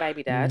 Red flag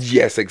baby dad.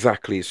 Yes,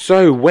 exactly.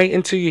 So, wait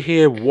until you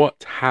hear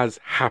what has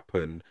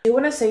happened. I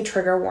want to say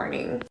trigger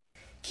warning.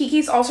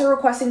 Keke's also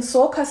requesting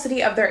sole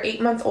custody of their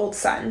 8-month-old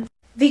son.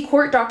 The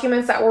court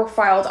documents that were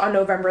filed on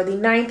November the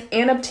 9th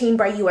and obtained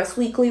by US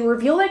Weekly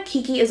reveal that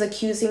Keke is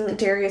accusing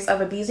Darius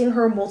of abusing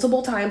her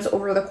multiple times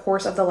over the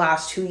course of the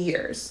last 2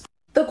 years.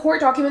 The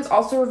court documents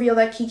also reveal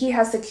that Keke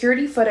has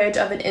security footage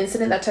of an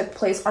incident that took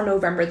place on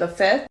November the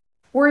 5th,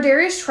 where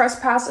Darius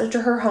trespassed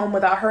into her home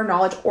without her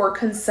knowledge or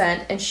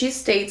consent, and she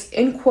states,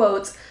 in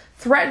quotes,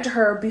 threatened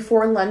her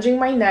before lunging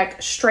my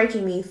neck,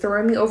 striking me,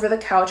 throwing me over the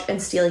couch,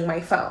 and stealing my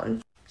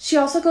phone. She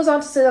also goes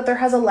on to say that there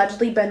has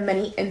allegedly been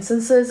many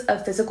instances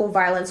of physical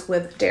violence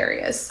with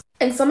Darius.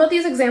 And some of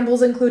these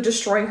examples include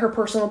destroying her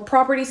personal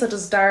property, such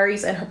as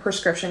diaries and her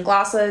prescription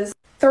glasses,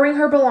 throwing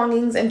her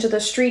belongings into the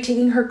street,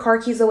 taking her car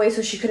keys away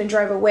so she couldn't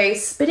drive away,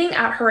 spitting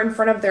at her in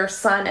front of their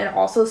son, and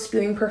also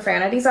spewing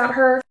profanities at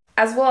her,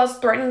 as well as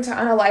threatening to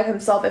unalive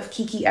himself if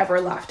Keke ever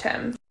left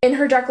him. In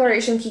her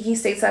declaration, Keke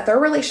states that their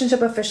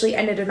relationship officially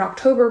ended in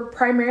October,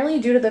 primarily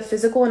due to the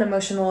physical and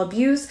emotional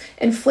abuse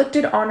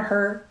inflicted on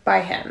her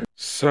by him.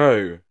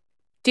 So,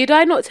 did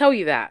I not tell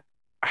you that?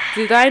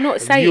 Did I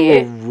not say You're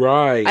it?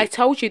 right. I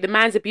told you the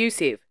man's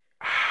abusive.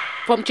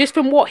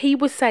 From what he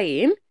was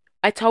saying,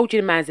 I told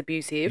you the man's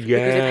abusive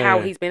because of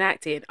how he's been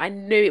acting. I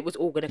knew it was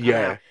all going to come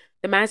out.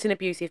 The man's an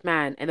abusive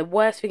man. And the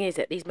worst thing is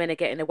that these men are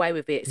getting away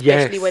with it,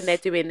 especially when they're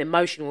doing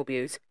emotional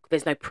abuse.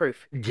 There's no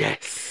proof.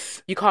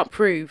 Yes. You can't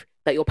prove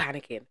that you're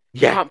panicking.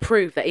 You can't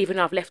prove that even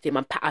though I've left him,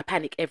 I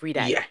panic every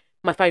day. Yeah.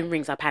 My phone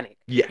rings, I panic.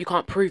 Yeah. You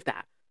can't prove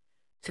that.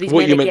 So these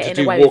what men you are meant getting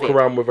to do, away walk with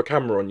around with a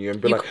camera on you and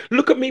be like,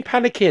 look at me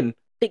panicking.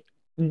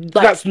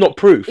 That's not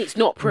proof. It's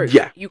not proof.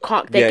 Yeah. You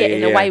can't, they're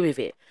getting away with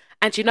it.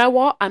 And you know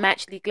what? I'm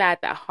actually glad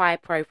that a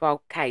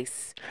high-profile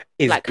case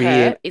is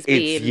being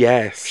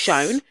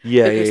shown.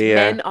 Yeah, because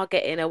men are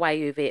getting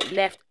away with it,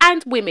 left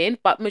and women,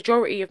 but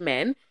majority of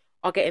men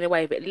are getting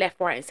away with it,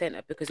 left, right, and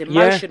centre. Because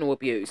emotional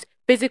abuse,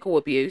 physical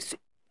abuse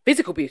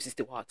is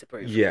still hard to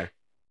prove. Yeah,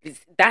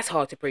 that's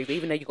hard to prove,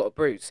 even though you got a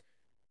bruise.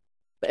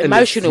 But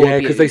emotional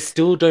abuse, because they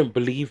still don't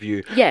believe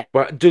you. Yeah.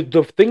 But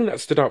the thing that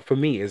stood out for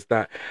me is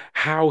that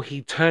how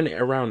he turned it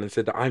around and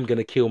said that I'm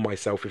gonna kill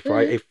myself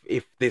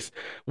if this.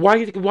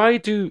 Why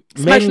do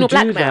men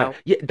do that?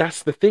 Yeah,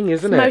 that's the thing,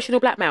 isn't it? Emotional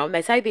blackmail, and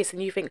they say this,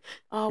 and you think,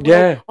 oh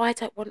well, I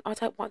don't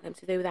want them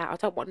to do that. I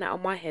don't want that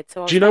on my head.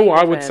 So do you know what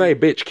I would say?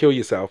 Bitch, kill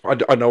yourself.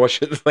 I know I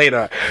shouldn't say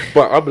that,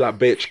 but I'm like,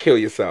 bitch, kill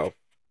yourself.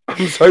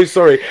 I'm so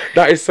sorry.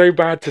 That is so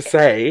bad to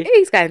say.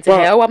 He's going to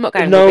hell. I'm not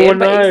going with him,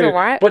 but he's all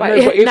right. But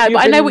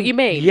I know what you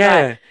mean.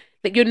 Yeah.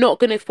 Like, you're not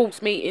going to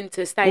force me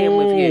into staying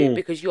with you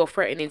because you're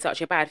threatening such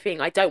a bad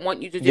thing. I don't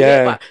want you to do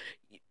it,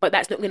 but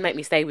that's not going to make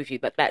me stay with you.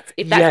 But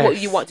if that's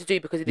what you want to do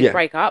because of this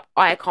breakup,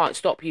 I can't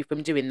stop you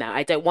from doing that.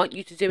 I don't want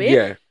you to do it.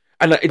 Yeah.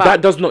 And that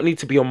does not need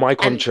to be on my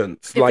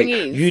conscience. Like,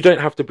 you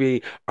don't have to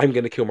be, I'm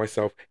going to kill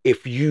myself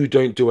if you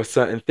don't do a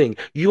certain thing.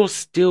 You're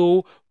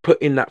still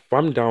putting that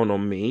thumb down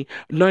on me.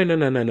 No.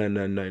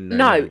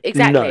 No,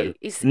 exactly.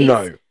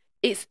 No.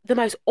 It's the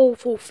most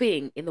awful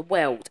thing in the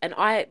world. And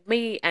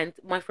me and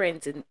my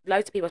friends and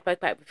loads of people, I spoke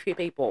about it with a few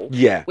people.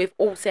 Yeah. We've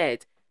all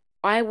said,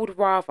 I would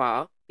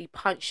rather be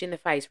punched in the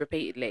face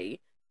repeatedly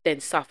than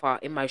suffer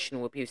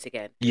emotional abuse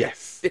again.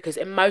 Yes. Because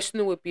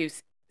emotional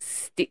abuse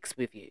sticks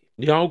with you.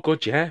 Yeah, oh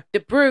God, yeah.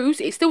 The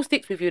bruise, it still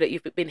sticks with you that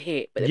you've been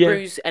hit, but the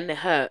bruise and the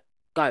hurt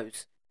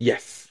goes.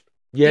 Yes.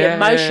 Yeah. The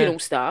emotional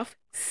stuff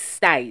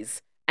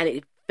stays, and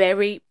it's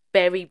very,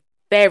 very,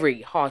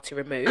 very hard to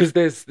remove. Because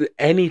there's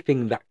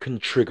anything that can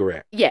trigger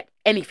it. Yeah,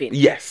 anything.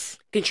 Yes.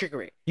 Can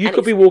trigger it. You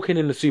could be walking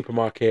in the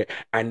supermarket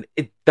and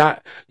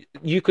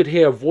you could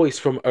hear a voice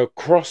from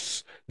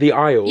across the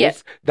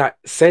aisles that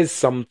says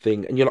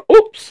something, and you're like,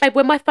 oops. Babe,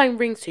 when my phone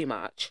rings too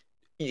much,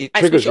 I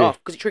switch it off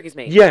because it triggers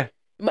me. Yeah.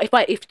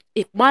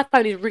 If my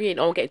phone is ringing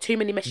or I'm getting too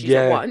many messages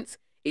at once,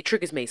 it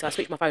triggers me. So I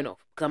switch my phone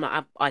off because I'm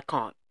like, I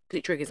can't, because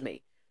it triggers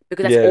me.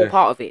 Because that's all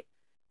part of it.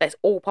 That's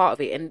all part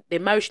of it, and the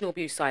emotional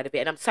abuse side of it.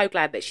 And I'm so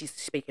glad that she's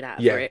speaking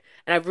out for it.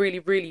 And I really,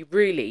 really,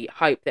 really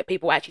hope that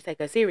people actually take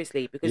her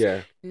seriously,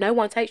 because no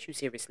one takes you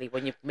seriously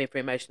when you've been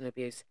through emotional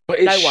abuse. But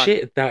it's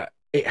shit that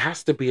it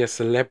has to be a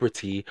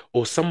celebrity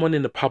or someone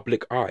in the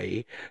public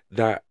eye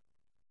that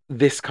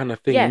this kind of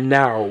thing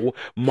now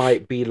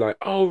might be like,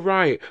 oh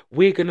right,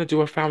 we're gonna do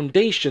a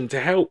foundation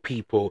to help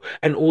people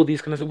and all these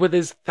kind of things, where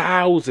there's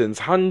thousands,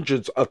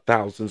 hundreds of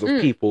thousands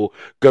of people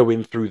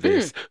going through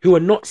this who are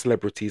not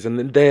celebrities,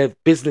 and their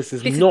business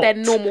is not their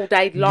normal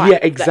day life. Yeah,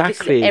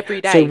 exactly. Every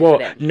day. So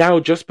what?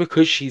 Now, just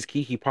because she's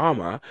Keke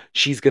Palmer,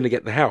 she's gonna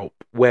get the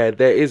help, where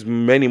there is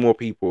many more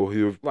people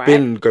who have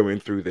been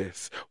going through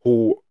this,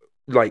 who,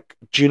 like,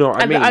 do you know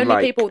what I mean? And the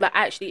only people that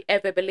actually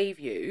ever believe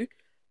you,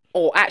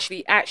 or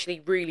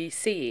actually really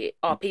see it,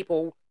 are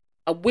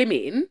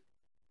women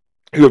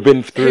who have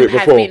been through it before.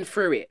 Have been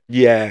through it.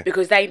 Yeah.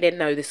 Because they then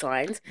know the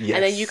signs. Yes.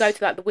 And then you go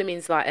to like the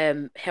women's like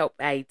help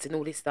aids and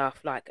all this stuff,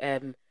 like I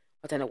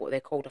don't know what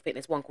they're called. I think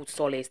there's one called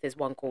Solace, there's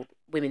one called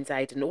Women's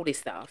Aid and all this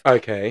stuff.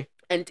 Okay.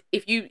 And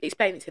if you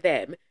explain it to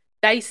them,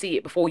 they see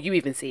it before you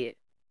even see it.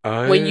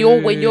 Oh. When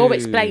you're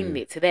explaining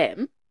it to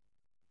them,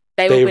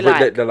 they will be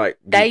like,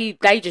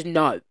 they just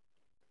know.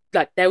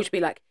 Like, they'll just be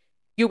like,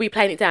 you'll be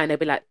playing it down, they'll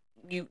be like,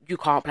 you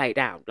can't play it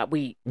down. Like,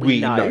 we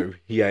know.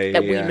 Yeah.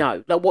 We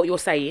know. Like, what you're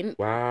saying.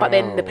 Wow. But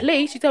then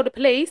you tell the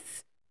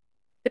police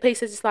is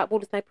just like, well,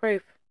 there's no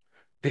proof.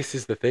 This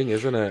is the thing,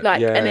 isn't it?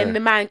 Like, and then the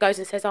man goes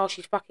and says, oh,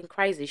 she's fucking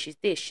crazy. She's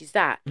this, she's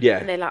that. Yeah.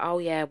 And they're like, oh,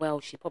 yeah, well,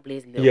 she probably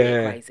is a little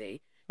bit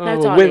crazy.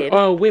 No,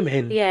 darling.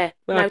 Women. Yeah.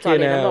 No,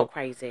 darling, I'm not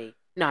crazy.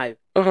 No.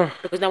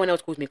 Because no one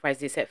else calls me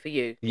crazy except for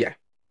you. Yeah.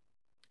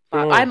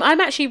 But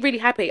I'm actually really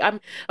happy. I'm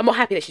not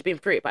happy that she's been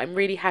through it, but I'm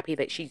really happy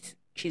that she's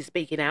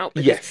speaking out,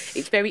 because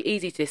it's very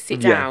easy to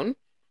sit down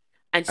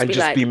and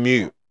just be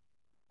mute.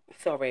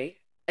 Sorry.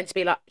 And to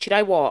be like, do you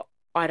know what?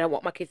 I don't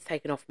want my kids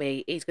taken off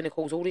me. He's going to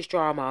cause all this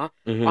drama.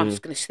 I'm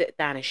just going to sit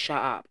down and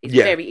shut up. It's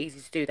very easy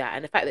to do that.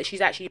 And the fact that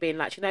she's actually been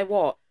like, you know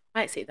what?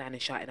 I ain't sitting down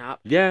and shutting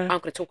up. Yeah. I'm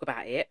going to talk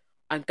about it.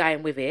 I'm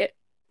going with it.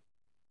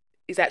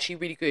 Is actually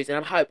really good.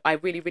 And I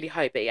really, really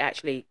hope that it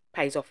actually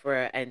pays off for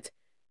her. And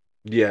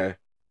yeah.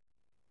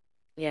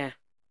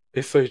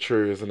 It's so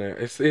true, isn't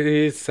it? It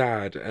is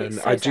sad, and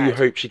I do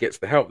hope she gets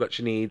the help that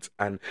she needs.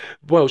 And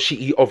well,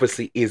 she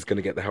obviously is going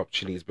to get the help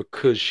she needs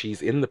because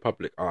she's in the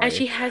public eye, and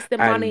she has the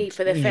money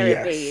for the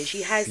therapy, and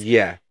she has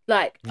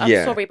Like, I'm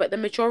Yeah. sorry, but the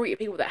majority of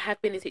people that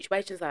have been in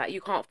situations like that,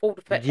 you can't afford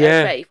a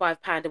Yeah.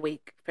 £35 a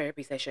week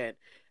therapy session.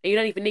 And you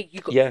don't even need,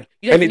 you Yeah. don't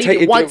And even it need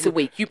ta- it once it, a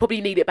week. You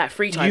probably need it about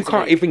 3 you times a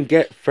can't week. even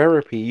get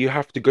therapy. You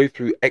have to go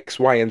through X,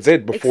 Y, and Z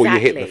before you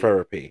hit the Exactly.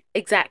 therapy.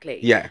 Exactly.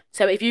 Yeah.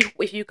 So if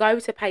you go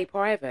to pay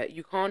private,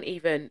 you can't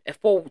even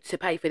afford to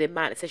pay for the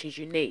amount of sessions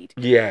you need.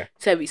 Yeah.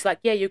 So it's like,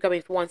 yeah, you're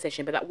going for one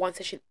session, but that one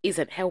session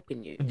isn't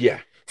helping you.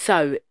 Yeah.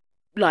 So,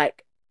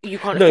 like, you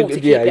can't No, afford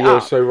to keep yeah, it you're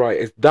up. so right.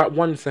 It's that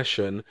one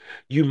session,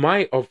 you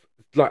might have,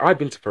 like, I've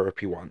been to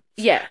therapy once.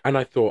 Yeah. And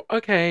I thought,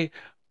 okay,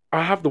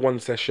 I have the one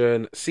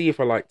session, see if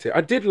I liked it. I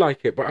did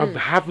like it, but I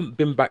haven't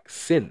been back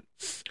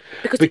since.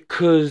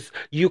 Because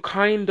you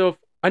kind of,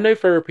 I know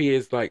therapy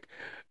is like,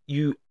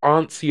 you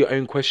answer your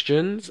own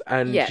questions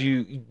and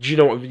you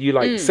know what you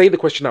like, say the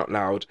question out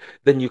loud,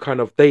 then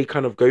they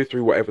kind of go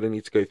through whatever they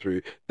need to go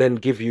through, then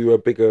give you a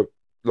bigger,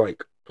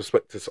 like,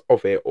 perspective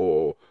of it,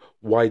 or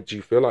why do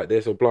you feel like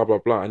this, or blah blah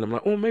blah. And I'm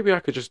like, oh, maybe I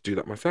could just do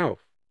that myself.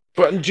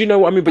 But do you know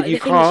what I mean? But the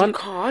thing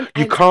is,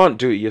 you can't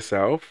do it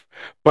yourself.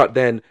 But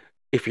then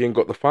if you ain't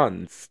got the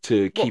funds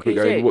to keep it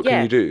going, what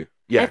can you do?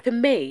 Yeah. And for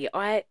me,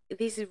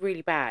 this is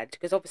really bad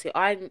because obviously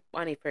I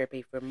need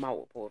therapy for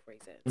multiple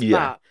reasons. Yeah.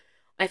 But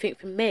I think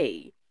for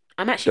me,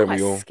 I'm actually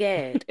quite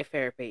scared of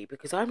therapy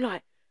because I'm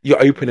like,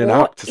 you're opening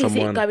up to someone.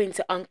 What is it going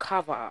to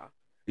uncover?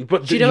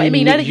 But do you know what I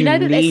mean? You know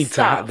that need there's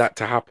stuff that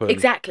to happen.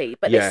 Exactly,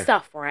 but there's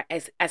stuff, right,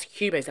 as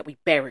humans that we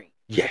bury.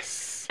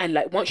 Yes. And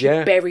like once you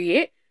bury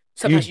it,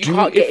 sometimes you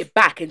can't get it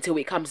back until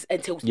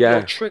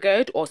you're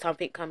triggered or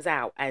something comes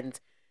out, and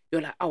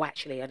you're like, oh,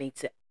 actually, I need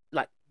to,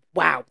 like,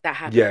 wow, that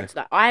happened. Yeah.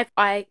 Like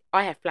I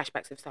have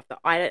flashbacks of stuff that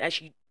I don't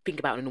actually think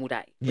about in all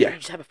day. Yeah. You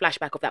just have a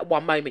flashback of that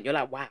one moment. You're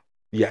like, wow.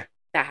 Yeah.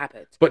 That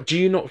happened. But do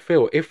you not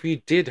feel if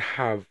you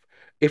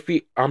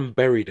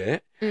unburied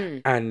it,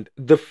 and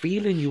the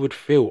feeling you would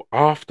feel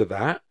after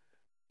that,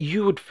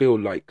 you would feel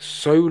like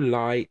so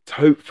light.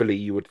 Hopefully,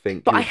 you would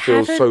think you would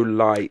feel so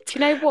light. Do you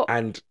know what?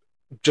 And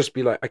just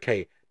be like,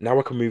 okay, now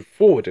I can move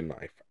forward in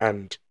life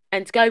and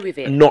go with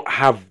it. Not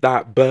have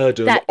that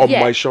burden on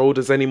my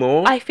shoulders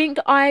anymore. I think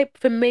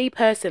for me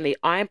personally,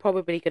 I'm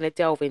probably going to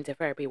delve into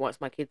therapy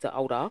once my kids are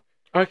older.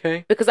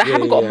 Okay. Because I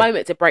haven't got a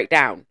moment to break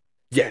down.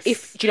 Yes.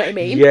 Do you know what I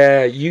mean?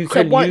 Yeah, you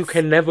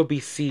can never be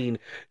seen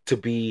to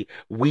be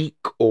weak,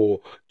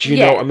 or do you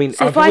know what I mean?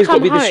 So I've always got to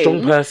be the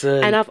strong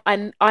person.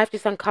 And I've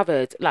just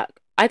uncovered, like,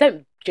 I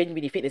don't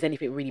genuinely think there's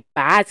anything really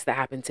bad that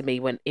happened to me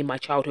when in my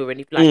childhood or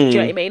anything. Like, do you know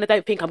what I mean? I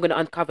don't think I'm going to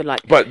uncover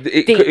like. But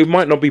it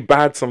might not be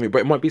bad something,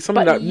 but it might be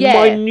something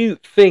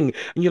minute thing,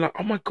 and you're like,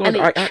 oh my god,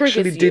 I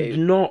actually did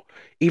not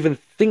even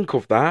think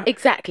of that.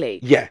 Exactly.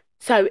 Yeah.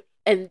 So,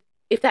 and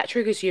if that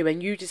triggers you,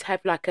 and you just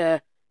have like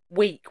a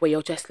week where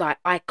you're just like,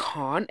 I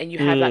can't, and you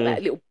have like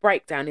that little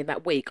breakdown in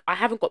that week, I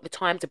haven't got the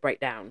time to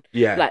break down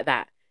like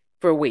that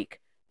for a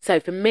week. So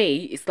for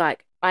me, it's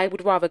like I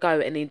would rather go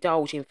and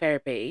indulge in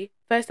therapy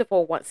first of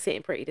all once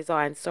Sitting Pretty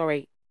Design,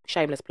 sorry,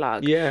 shameless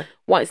plug,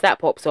 once that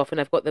pops off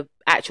and I've got the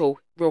actual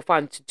real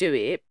fun to do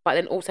it, but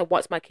then also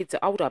once my kids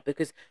are older,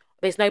 because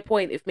there's no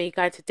point of me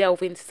going to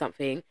delve into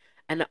something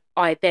and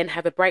I then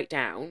have a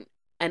breakdown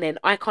and then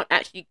I can't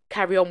actually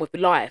carry on with the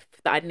life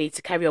that I need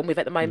to carry on with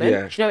at the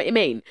moment. Do you know what I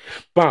mean?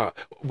 But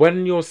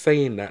when you're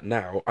saying that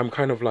now, I'm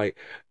kind of like,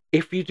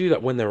 if you do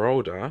that when they're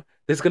older,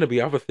 there's going to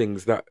be other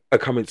things that are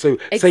coming. So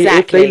say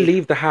if they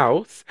leave the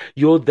house,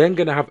 you're then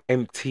going to have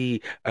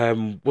empty,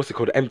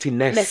 empty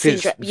nest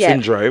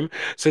syndrome.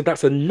 So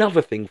that's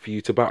another thing for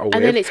you to battle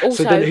with. Then it's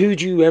also... So then who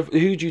do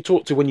you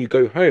talk to when you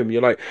go home?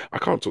 You're like, I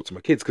can't talk to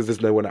my kids because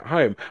there's no one at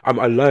home. I'm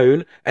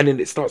alone. And then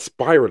it starts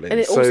spiraling.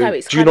 And so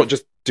do you not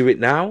just do it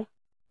now?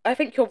 I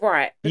think you're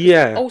right.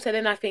 Yeah. Also,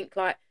 then I think,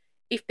 like,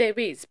 if there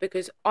is,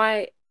 because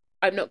I'm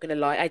not going to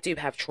lie, I do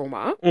have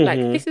trauma.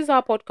 Like, this is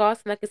our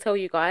podcast, and I can tell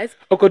you guys.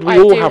 Oh, God, we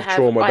all have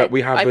trauma that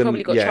we haven't... I've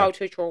probably got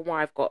childhood trauma,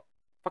 I've got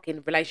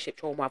fucking relationship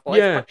trauma, I've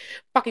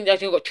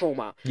got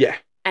trauma. Yeah.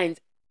 And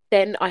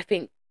then I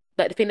think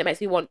that the thing that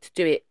makes me want to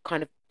do it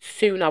kind of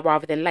sooner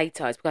rather than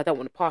later is because I don't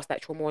want to pass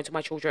that trauma on to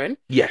my children.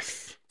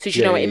 Yes. So do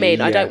you know what I mean?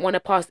 I don't want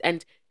to pass...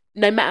 And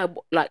no matter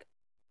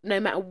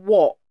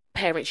what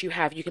parents you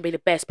have, you can be the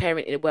best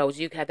parent in the world,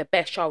 you can have the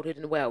best childhood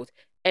in the world.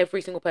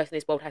 Every single person in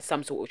this world has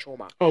some sort of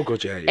trauma. Oh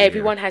god, yeah.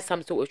 Everyone has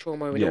some sort of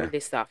trauma in all of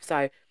this stuff.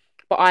 So,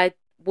 but I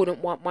wouldn't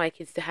want my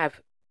kids to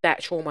have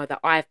that trauma that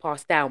I've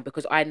passed down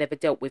because I never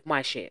dealt with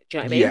my shit. Do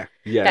you know what I mean?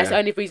 Yeah. That's the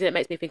only reason it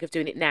makes me think of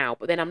doing it now.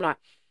 But then I'm like,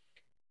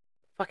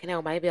 fucking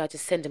hell, maybe I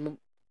just send them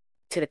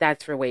to the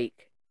dads for a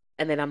week,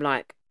 and then I'm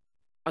like,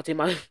 I'll do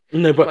my...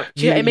 No, but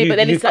do you know what I mean? But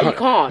then it's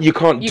like, you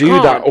can't do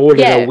that all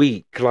in a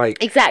week.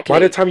 Like, exactly. By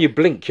the time you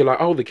blink, you're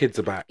like, oh, the kids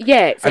are back.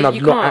 Yeah, so and I've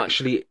not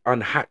actually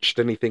unhatched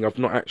anything. I've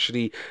not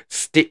actually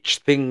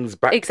stitched things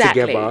back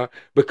together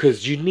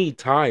because you need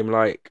time.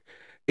 Like,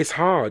 it's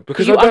hard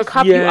because you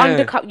uncover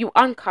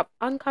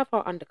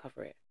or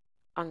undercover it.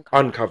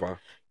 Uncover.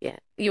 Yeah,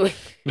 you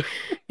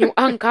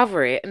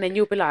uncover it, and then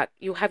you'll be like,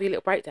 you'll have your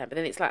little breakdown. But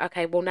then it's like,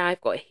 okay, well now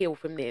I've got to heal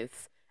from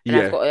this, and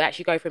I've got to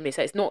actually go from this.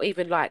 So it's not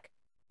even like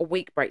a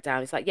week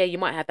breakdown. It's like, yeah, you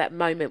might have that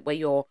moment where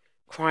you're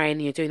crying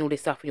and you're doing all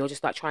this stuff and you're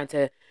just like trying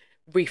to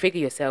refigure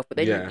yourself, but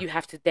then you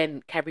have to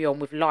then carry on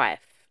with life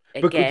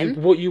again.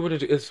 Because what you want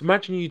to do is,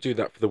 imagine you do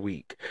that for the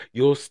week.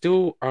 You're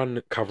still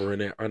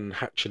uncovering it,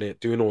 unhatching it,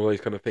 doing all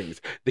those kind of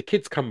things. The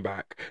kids come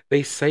back,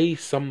 they say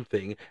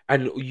something,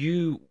 and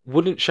you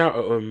wouldn't shout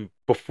at them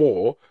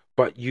before,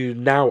 but you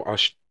now are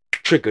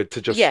triggered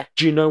to just.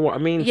 Do you know what I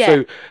mean?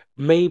 So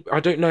maybe I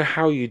don't know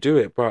how you do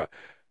it, but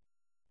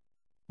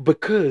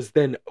because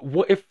then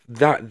what if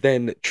that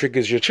then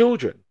triggers your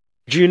children?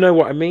 Do you know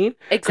what I mean?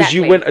 Exactly. Because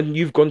you went and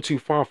you've gone too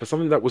far for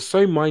something that was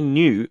so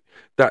minute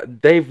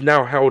that they've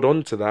now held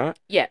on to that.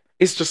 Yeah.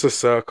 It's just a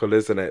circle,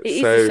 isn't it? It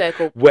is a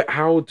circle.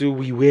 How do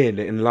we win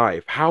in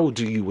life? How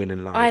do you win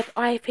in life?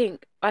 I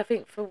think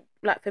for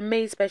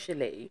me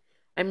especially,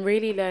 I'm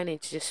really learning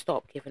to just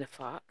stop giving a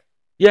fuck.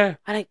 Yeah.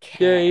 I don't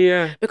care.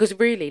 Yeah. Because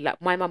really,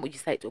 like, my mum would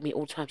say it to me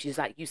all the time. She's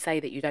like, you say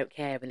that you don't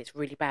care and it's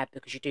really bad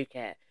because you do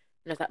care.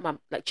 And I was like, Mum,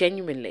 like,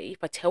 genuinely,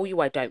 if I tell you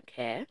I don't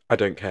care. I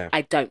don't care.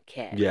 I don't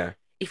care. Yeah.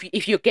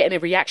 If you're getting a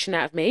reaction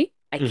out of me,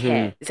 I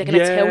care. Is it going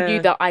to tell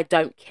you that I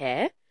don't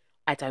care?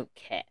 I don't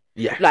care.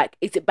 Yeah. Like,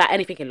 it's about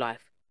anything in life.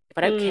 If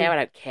I don't care, I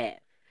don't care.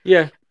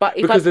 Yeah. But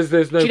because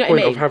there's no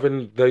point of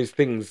having those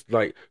things,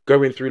 like,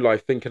 going through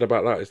life thinking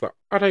about that. It's like,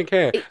 I don't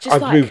care.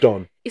 I've moved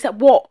on. It's like,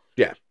 what?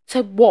 Yeah.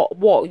 So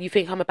what? You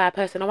think I'm a bad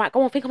person? All right,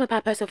 go on, think I'm a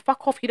bad person.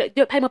 Fuck off. You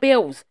don't pay my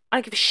bills. I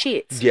don't give a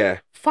shit. Yeah.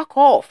 Fuck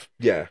off.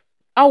 Yeah.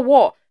 Oh,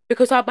 what?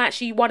 Because I'm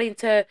actually wanting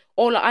to,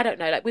 or like, I don't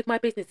know, like with my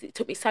business, it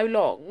took me so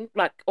long.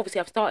 Like, obviously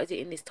I've started it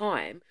in this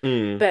time,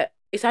 but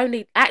it's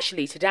only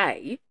actually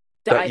today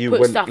that I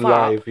put stuff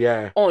live,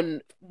 up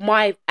on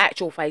my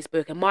actual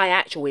Facebook and my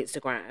actual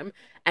Instagram,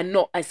 and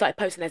I started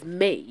posting as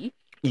me.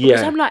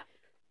 Because I'm like,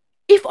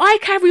 if I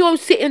carry on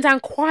sitting down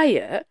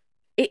quiet,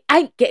 it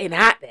ain't getting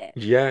out there.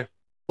 Yeah.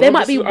 There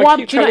might be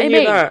one, do you know what I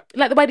mean?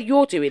 Like the way that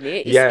you're doing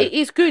it, it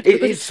is good.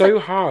 It is so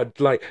hard,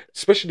 like,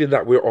 especially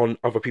that we're on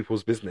other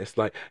people's business,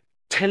 like,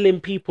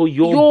 telling people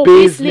your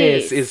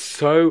business is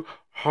so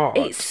hard.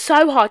 It's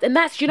so hard. And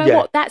that's, you know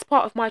what? That's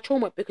part of my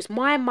trauma, because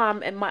my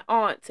mum and my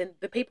aunts and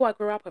the people I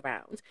grew up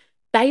around,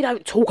 they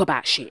don't talk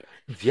about shit.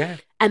 Yeah.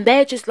 And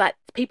they're just like,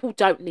 people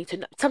don't need to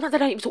know. Sometimes they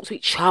don't even talk to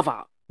each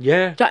other. Yeah. Do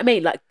you know what I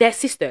mean? Like, they're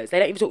sisters. They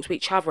don't even talk to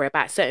each other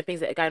about certain things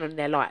that are going on in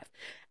their life.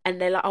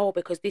 And they're like, oh,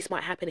 because this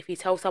might happen if you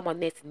tell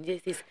someone this and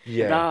this,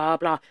 blah,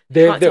 blah.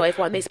 You can't tell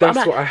everyone this.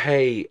 That's what I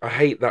hate. I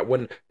hate that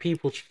when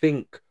people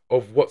think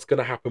of what's going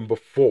to happen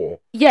before.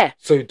 Yeah.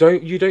 So you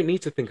don't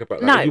need to think about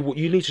that. No.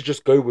 You need to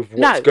just go with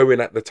what's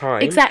going at the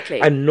time. Exactly.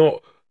 And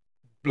not,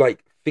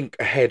 like, think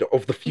ahead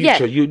of the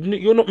future. Yeah.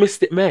 You're not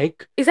Mystic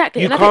Meg.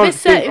 Exactly. You and can't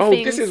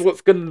think, this is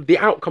what's the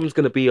outcome's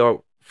going to be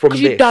from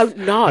this. You don't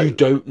know. You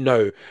don't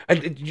know.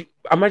 And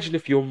imagine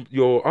if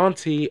your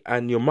auntie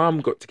and your mum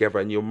got together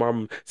and your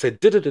mum said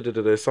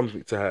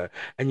something to her,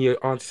 and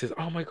your auntie says,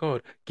 oh my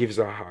God, gives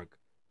her a hug.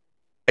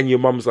 And your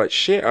mum's like,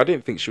 shit, I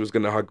didn't think she was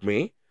going to hug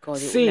me. God,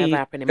 it would never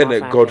happen in my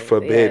family. God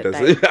forbid.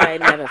 They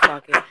never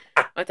fucking...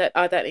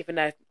 I don't even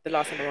know the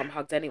last time my mum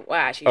hugged anyone. Well,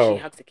 actually,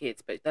 she hugs the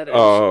kids, but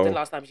the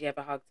last time she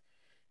ever hugged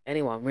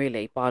anyone,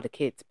 really, bar the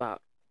kids.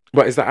 But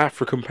is that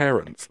African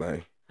parents,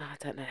 though? I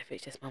don't know if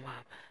it's just my mum.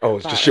 Oh,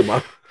 it's just your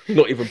mum.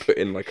 Not even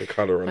putting, like, a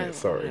colour on it,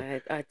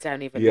 sorry. I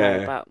don't even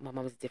know, but my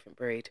mum's a different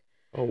breed.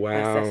 Oh,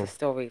 wow. That's a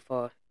story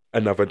for...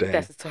 another day.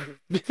 That's a story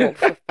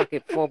for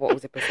fucking 4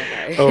 bottles of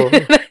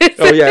Prosecco.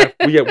 Oh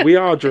yeah. We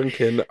are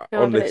drinking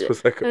on this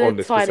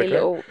Prosecco. Tiny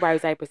little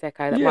rosé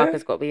Prosecco that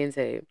Marcus got me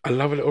into. I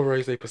love a little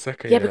rosé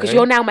Prosecco. Yeah, because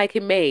you're now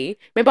making me...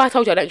 Remember I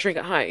told you I don't drink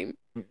at home?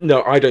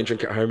 No, I don't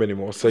drink at home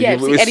anymore. So you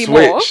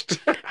switched.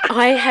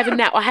 I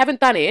haven't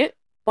done it,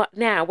 but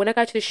now when I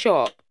go to the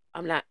shop,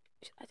 I'm like,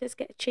 should I just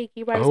get a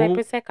cheeky rosé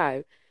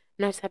Prosecco?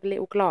 And I just have a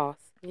little glass,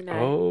 you know?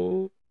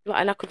 Oh.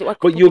 Like, and I could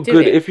but you're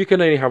good if you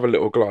can only have a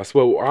little glass.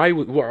 Well, I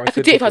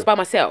could do it if I was by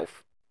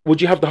myself.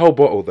 Would you have the whole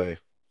bottle though?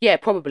 Yeah,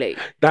 probably.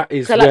 That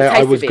is where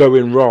I was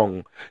going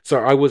wrong. So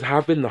I was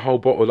having the whole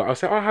bottle. Like I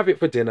said, I'll have it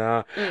for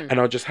dinner, and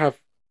I'll just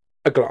have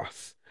a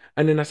glass.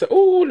 And then I said,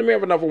 oh, let me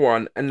have another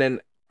one. And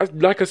then,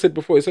 like I said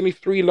before, it's only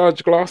 3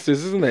 large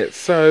glasses, isn't it?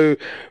 So,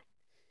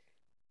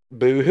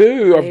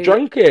 boo-hoo, I've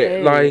drunk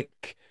it.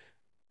 Like,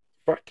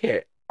 fuck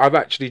it. I've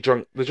actually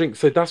drunk the drink.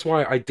 So that's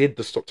why I did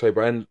the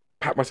Stoptober and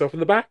pat myself in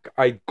the back.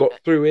 I got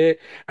through it.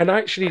 And I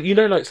actually, you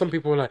know, like some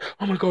people are like,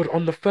 oh my God,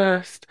 on the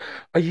 1st,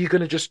 are you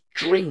going to just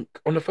drink?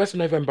 On the 1st of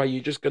November, are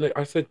you just going to...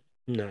 I said,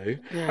 no.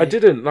 I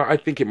didn't. Like, I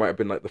think it might have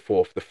been like the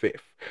 4th, the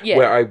 5th,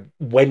 where I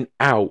went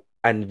out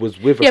and was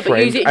with a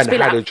friend and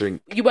had a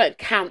drink. You weren't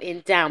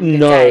counting down the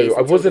No, days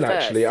I wasn't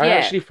actually. Yeah. I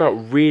actually felt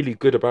really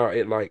good about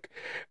it. Like,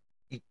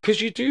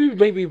 because you do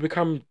maybe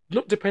become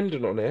not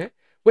dependent on it.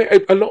 Where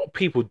a lot of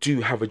people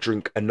do have a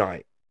drink a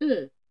night.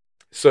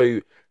 So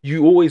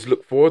you always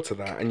look forward to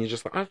that, and you're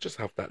just like, I'll just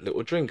have that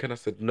little drink. And I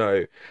said,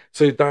 no.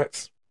 So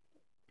that's,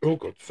 oh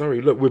God,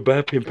 sorry. Look, we're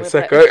burping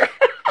Prosecco.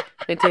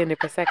 We're doing the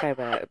Prosecco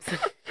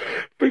burps.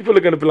 People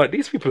are going to be like,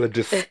 these people are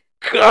disgusting.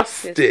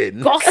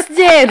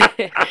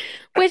 Disgusting.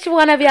 Which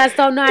one of you guys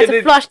don't know how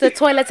to flush the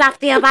toilets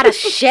after you've had a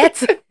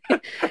shit?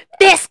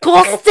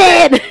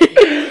 Disgusting.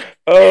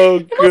 Oh,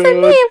 It wasn't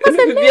me. God. It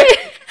wasn't me.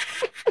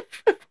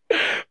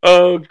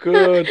 Oh,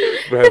 God.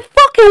 The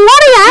fucking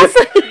warriors.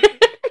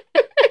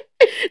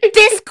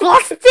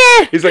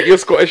 Disgusting. He's like, your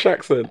Scottish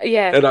accent.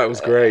 Yeah. And that was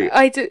great.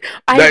 I do.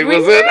 No, it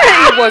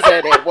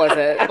wasn't. It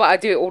wasn't. But I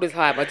do it all the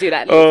time. I do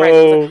that.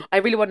 I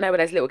really want to know where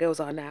those little girls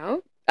are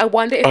now. I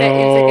wonder if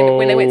they're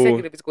when they went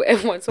secondary school,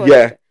 everyone saw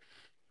them.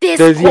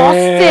 Disgusting.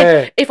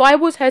 Yeah. If I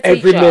was her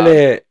teacher, every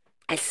minute.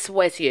 I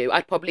swear to you,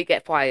 I'd probably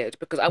get fired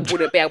because I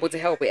wouldn't be able to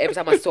help it every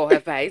time I saw her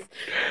face.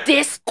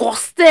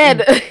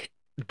 Disgusting.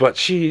 But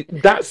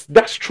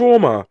that's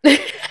trauma.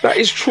 That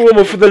is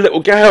trauma for the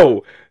little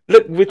girl.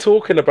 Look, we're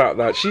talking about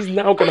that. She's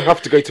now going to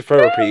have to go to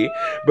therapy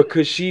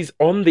because she's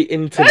on the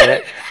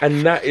internet,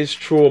 and that is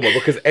trauma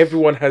because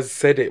everyone has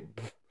said it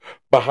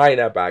behind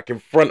her back, in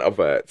front of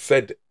her,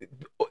 said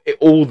it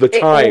all the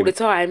time. All the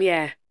time,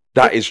 yeah.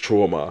 That is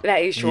trauma.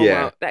 That is trauma.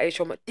 Yeah. That is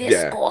trauma.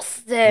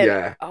 Disgusting.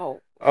 Yeah.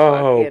 Oh,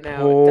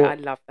 poor I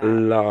love that.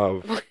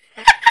 Love.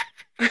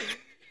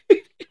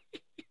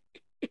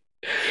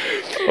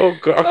 Oh,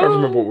 God, I can't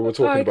remember what we were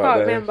talking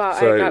about there.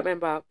 I can't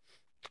remember.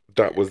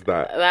 That was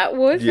that. That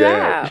was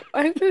that.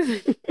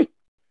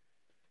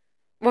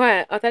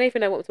 Right, I don't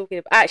even know what we're talking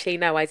about. Actually,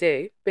 no, I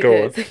do.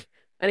 Because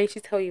I need to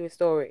tell you a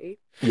story.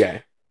 Yeah.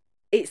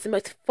 It's the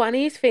most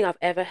funniest thing I've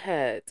ever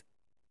heard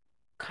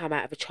come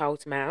out of a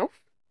child's mouth.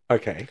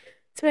 Okay.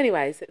 So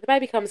anyways, the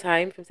baby comes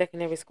home from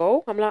secondary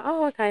school. I'm like,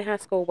 oh, okay,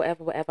 how's school,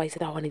 whatever. He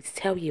said, oh, I need to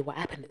tell you what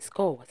happened at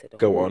school. I said, oh,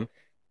 Go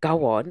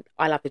on.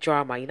 I love the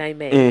drama, you know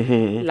me.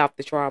 Mm-hmm. Love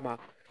the drama.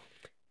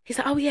 He's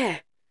like, oh, yeah.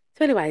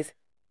 So anyways,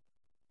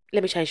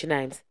 let me change your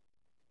names.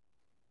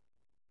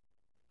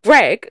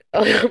 Greg.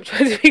 Oh, I'm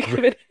trying to think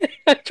of it.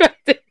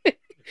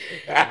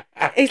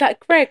 He's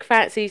like, Greg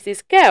fancies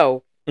this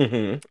girl. Mm-hmm.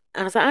 And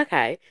I was like,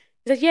 okay.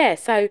 He said, yeah,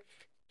 so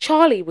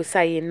Charlie was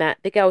saying that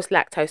the girl's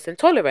lactose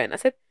intolerant. I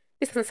said,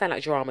 this doesn't sound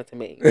like drama to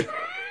me.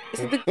 He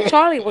said,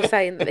 Charlie was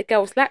saying that the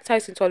girl's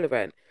lactose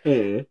intolerant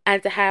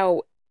and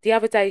how the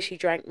other day she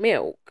drank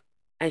milk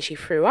and she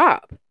threw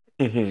up.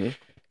 Mm-hmm.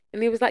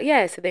 And he was like,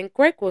 yeah. So then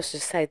Greg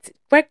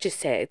just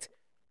said,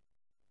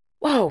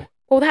 whoa,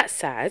 well, that's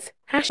sad.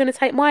 How's she going to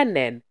take mine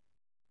then?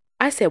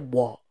 I said,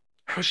 what?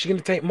 How's she going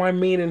to take my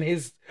meaning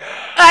his...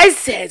 I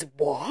said,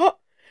 what?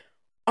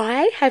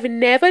 I have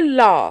never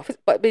laughed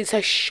but been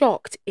so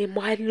shocked in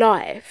my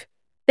life.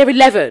 They're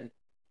 11.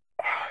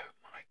 Oh,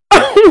 my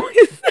God.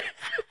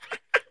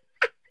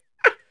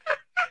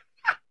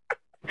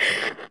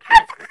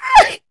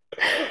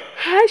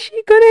 How's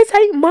she going to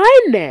take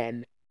mine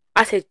then?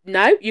 I said,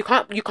 no, you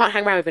can't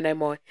hang around with her no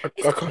more.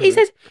 He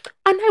says,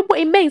 I know what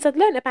it means. I've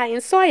learned about it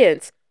in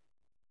science.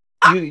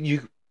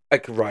 You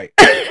like, right.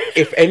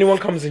 If anyone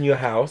comes in your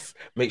house,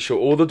 make sure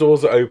all the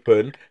doors are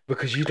open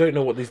because you don't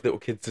know what these little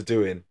kids are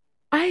doing.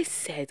 I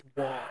said,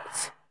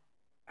 what?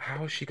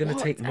 How is she going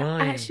to take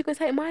mine? How's she going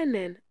to take mine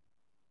then?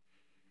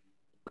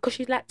 Because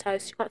she's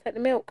lactose, she can't take the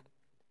milk.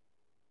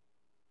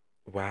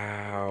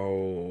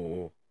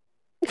 Wow.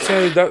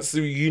 So that's,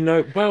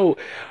 well,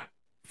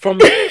 from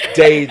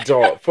day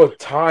dot, for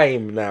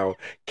time now,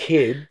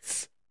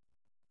 kids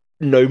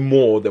know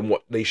more than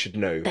what they should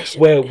know.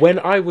 When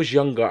I was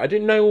younger, I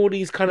didn't know all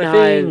these kind of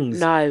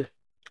things. No.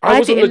 I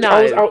was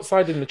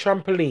outside in the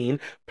trampoline,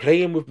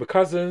 playing with my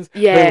cousins,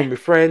 playing with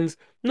my friends,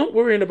 not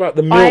worrying about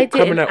the milk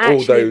coming out.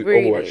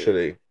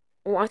 Actually.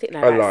 Well, I didn't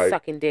know about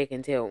sucking dick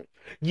until.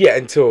 Yeah,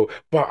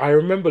 but I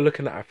remember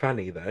looking at her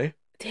fanny though.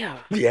 Yeah.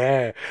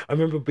 I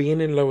remember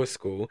being in lower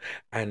school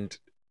and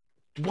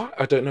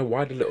I don't know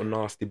why the little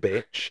nasty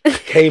bitch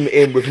came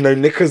in with no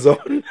knickers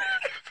on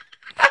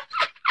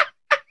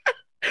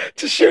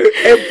to show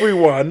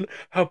everyone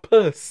her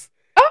puss.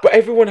 But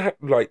everyone had,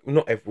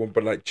 not everyone,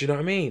 but do you know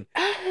what I mean?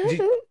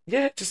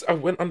 I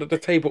went under the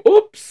table.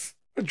 Oops,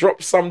 I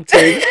dropped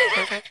something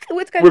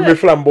with my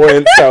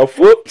flamboyant self.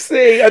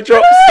 Whoopsie, I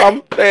dropped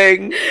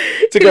something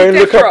to go and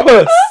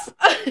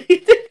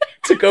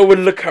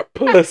look at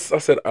puss. I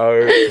said,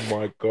 oh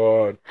my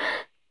God.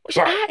 What's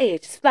your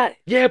attitude?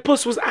 Yeah,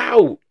 puss was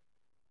out.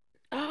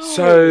 Oh.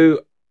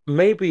 So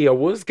maybe I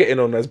was getting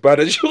on as bad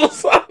as your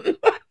son.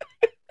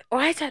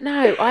 I don't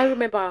know. I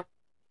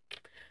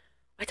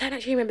don't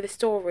actually remember the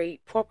story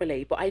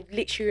properly, but I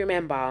literally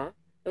remember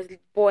there was a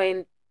boy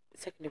in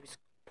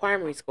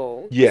primary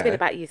school. Yeah. He's been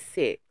about year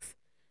 6.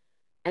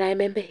 And I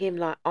remember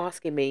him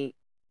asking me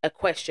a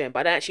question,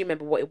 but I don't actually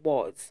remember what it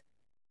was.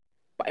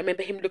 But I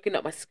remember him looking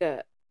at my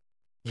skirt.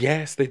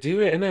 Yes, they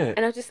do it, innit?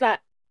 And I was just like,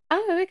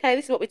 oh, okay,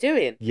 this is what we're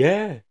doing.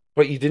 Yeah.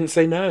 But you didn't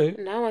say no.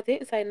 No, I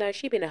didn't say no.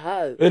 She been a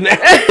hoe. She's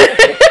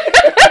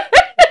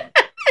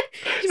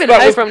been a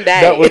hoe from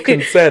day. That was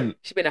consent.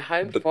 She's been a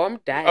hoe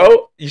from day.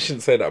 Oh, you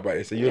shouldn't say that about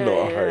yourself. You're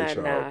not a hoe,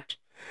 child. Nah.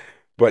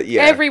 But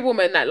yeah. Every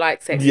woman that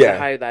likes sex is a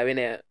hoe, though,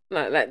 innit?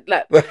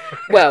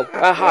 Well,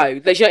 a hoe.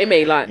 Do you know what I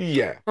mean?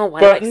 Yeah. Oh,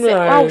 sex.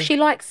 Oh, she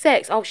likes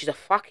sex. Oh, she's a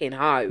fucking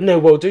hoe. No,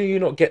 well, do you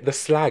not get the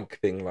slag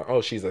thing?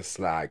 Oh, she's a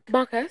slag.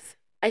 Marcus,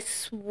 I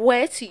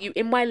swear to you,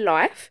 in my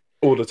life.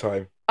 All the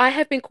time. I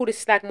have been called a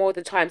slag more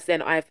than times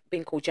than I've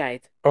been called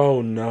Jade.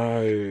 Oh,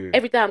 no.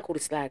 Every day I'm called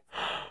a slag.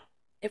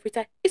 Every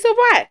day. It's all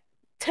right.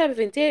 term of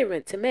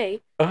endearment to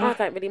me. I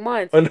don't really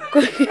mind.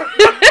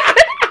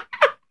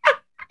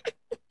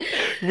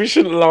 We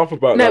shouldn't laugh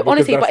about that. No,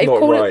 honestly, that's but if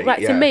not right.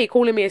 Like, to me,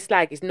 calling me a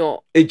slag is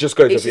not. It just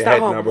goes It's over your just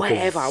head like, now. Because,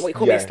 whatever. What you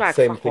call me a slag?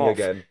 Same Fuck thing off.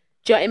 again.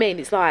 Do you know what I mean?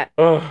 It's like,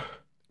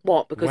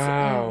 what? Because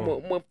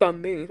wow, we've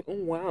done this. Oh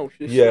wow,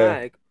 she's a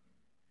slag.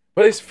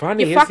 But it's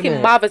funny. Your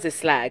fucking mother's a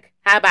slag.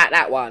 How about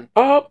that one?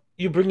 Oh,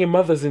 you bring your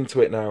mothers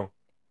into it now.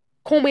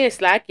 Call me a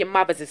slag. Your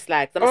mother's a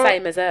slag. I'm the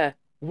same as her.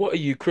 What are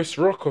you, Chris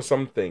Rock or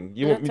something?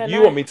 You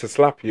know. want me to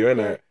slap you,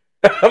 innit?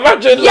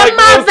 Imagine your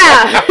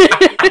mother.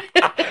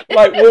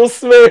 Like Will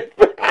Smith.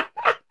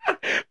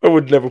 I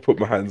would never put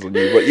my hands on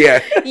you, but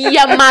yeah.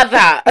 Your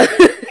mother.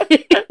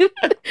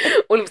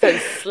 All of a sudden,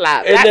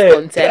 slap. That's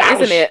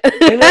content, isn't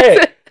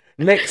it?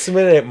 Next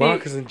minute,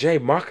 Marcus and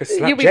Jade. Marcus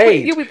slap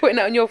Jade. You'll be putting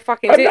that on your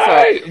fucking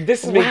TikTok.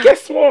 This is me.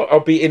 Guess what? I'll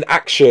be in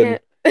action.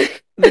 Yeah.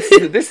 This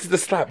is the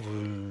slap.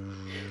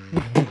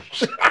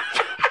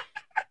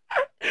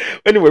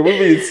 Anyway, we're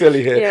being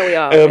silly here. Yeah, we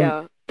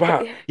are.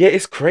 But yeah,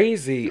 it's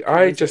crazy.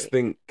 I just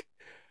think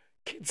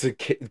kids are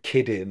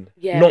kidding.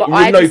 Yeah,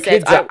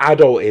 kids are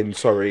adulting.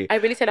 Sorry. I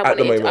really said I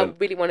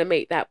really want to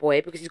meet that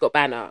boy because he's got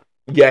banner.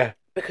 Yeah.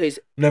 Because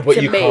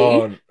but you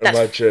can't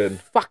imagine.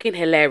 Fucking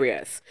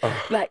hilarious.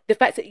 Like the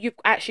fact that you've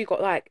actually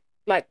got like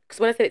because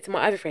when I said it to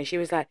my other friend, she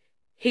was like,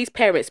 his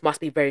parents must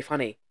be very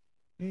funny.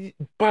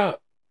 But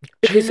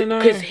because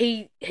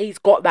he's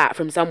got that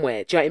from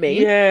somewhere. Do you know what I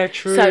mean? Yeah,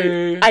 true.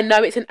 So I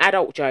know it's an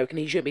adult joke and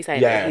he shouldn't be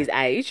saying that at his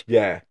age.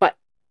 Yeah. But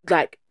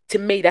like to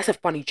me, that's a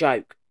funny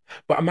joke.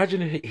 But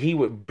imagine if he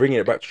would bring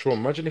it back to trauma.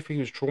 Imagine if he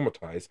was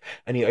traumatized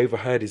and he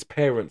overheard his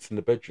parents in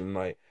the bedroom,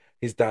 like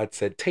his dad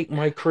said, "Take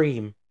my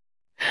cream."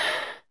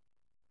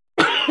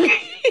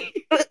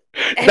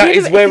 That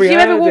is where he heard it.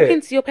 Did you ever walk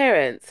into your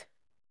parents?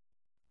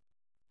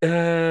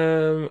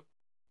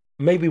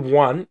 Maybe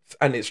once,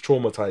 and it's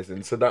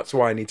traumatizing. So that's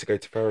why I need to go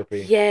to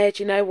therapy. Yeah,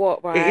 do you know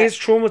what? Right, it is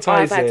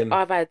traumatizing.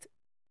 I've had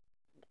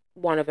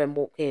one of them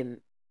walk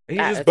in. Are you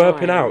just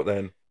burping out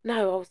then?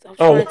 No, I was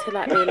trying to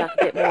like be like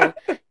a bit more,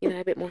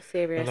 a bit more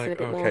serious like, and a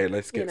bit more. Okay,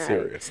 let's get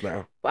serious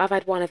now. But I've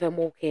had one of them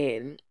walk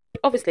in,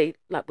 obviously,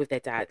 like with their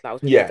dad, like I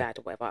was with their dad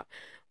or whatever.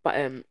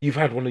 But you've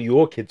had one of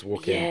your kids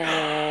walk in.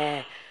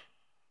 Yeah.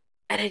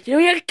 And then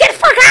you're like, get the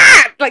fuck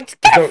out! Like,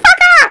 get the fuck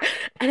out!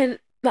 And then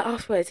like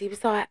afterwards, he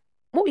was like,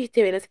 "What were you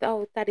doing?" I said,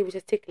 "Oh, Daddy was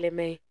just tickling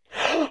me."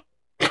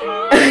 He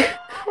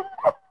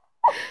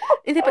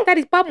said, "But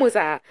Daddy's bum was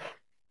out."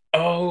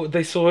 Oh,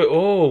 they saw it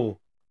all.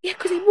 Yeah,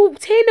 because he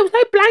walked in. There was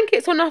no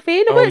blankets or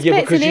nothing. I wasn't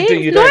expecting it.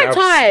 It was night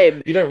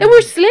time. They were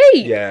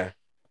asleep. Yeah.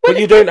 But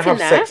you don't have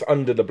sex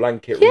under the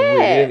blanket.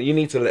 Yeah. Really. You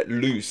need to let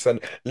loose and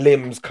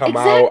limbs come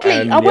out.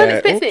 Exactly. I wasn't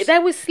expecting it. They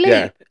were asleep.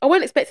 Yeah. I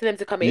wasn't expecting them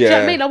to come in. Do you know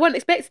what I mean? I wasn't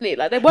expecting it.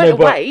 Like, they weren't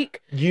awake.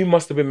 You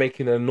must have been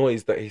making a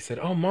noise that he said,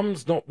 "Oh,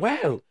 Mum's not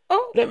well.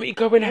 Let me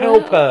go and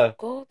help her."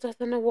 God, I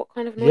don't know what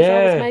kind of noise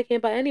I was making.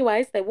 But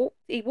anyways,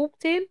 he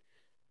walked in.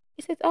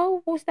 He said,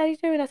 "Oh, what's Daddy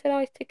doing?" I said, "Oh,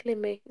 he's tickling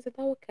me." He said,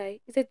 "Oh,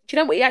 okay." He said, "Do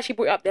you know what he actually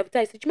brought up the other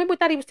day?" He said, "Do you remember when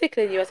Daddy was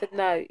tickling you?" I said,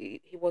 "No, he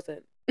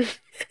wasn't."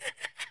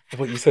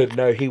 But you said,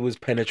 "No, he was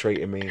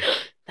penetrating me."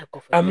 No,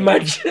 God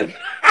imagine.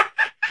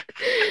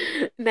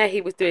 No,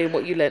 he was doing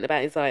what you learnt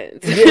about in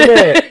science.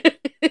 Yeah.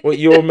 What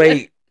your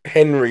mate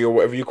Henry or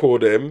whatever you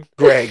called him,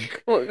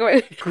 Greg.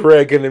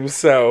 Greg and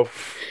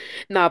himself.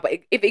 No, but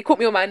if he caught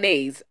me on my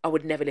knees, I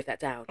would never lift that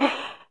down.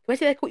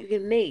 Imagine they caught you on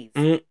your knees.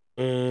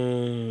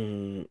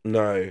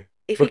 No.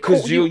 If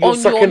because you're on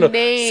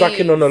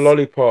sucking on a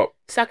lollipop.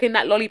 Sucking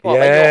that lollipop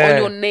and you're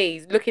on your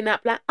knees, looking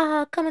up like,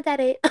 "Oh, come on,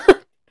 Daddy."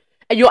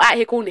 And you're out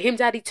here calling him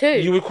Daddy too.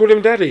 You would call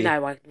him Daddy?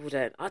 No, I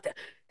wouldn't.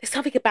 There's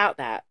something about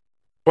that.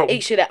 But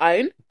each to their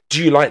own.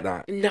 Do you like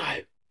that? No.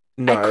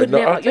 No. I could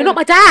never. You're not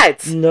my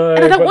dad. No.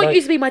 And I don't want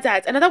you to be my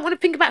dad. And I don't want to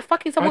think about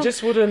fucking someone. I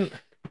just wouldn't.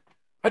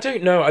 I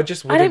don't know. I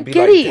just wouldn't be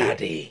like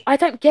Daddy. I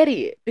don't get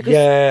it.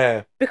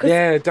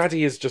 Because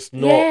Daddy is just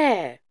not.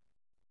 Yeah.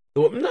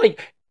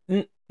 Like,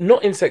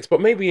 not in sex,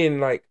 but maybe in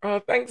like, "Oh,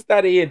 thanks,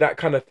 Daddy," and that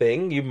kind of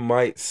thing. You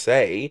might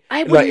say.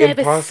 I would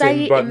never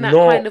say it in that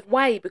kind of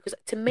way because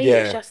to me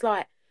it's just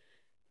like.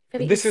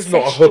 This is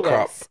not a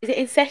hookup. Is it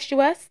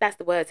incestuous? That's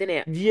the word, isn't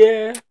it?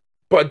 Yeah.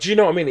 But do you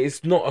know what I mean?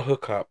 It's not a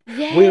hookup.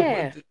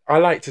 Yeah. I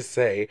like to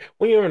say,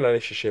 when you're in a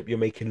relationship, you're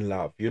making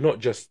love. You're not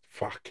just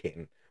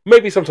fucking.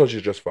 Maybe sometimes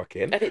you're just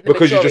fucking. I think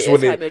because you just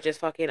want to. You're just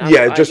fucking.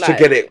 To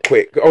get it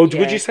quick. Oh,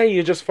 would you say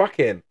you're just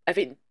fucking? I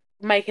think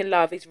making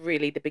love is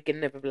really the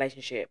beginning of a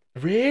relationship.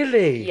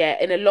 Really? Yeah.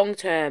 In a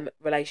long-term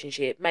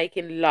relationship,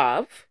 making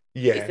love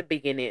is the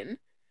beginning.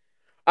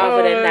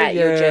 Other than that,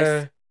 you're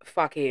just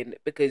fucking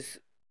because.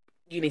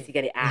 You need to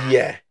get it out.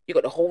 Yeah. You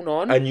got the horn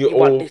on. And you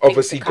all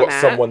obviously got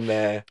someone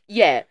there.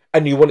 Yeah.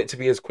 And you want it to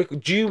be as quick.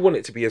 Do you want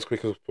it to be as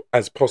quick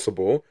as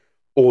possible?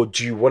 Or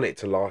do you want it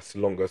to last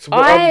longer? So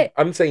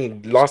I'm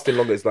saying lasting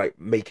longer is like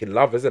making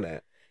love, isn't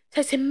it?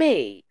 So to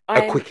me...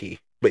 a quickie,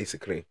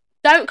 basically.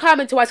 Don't come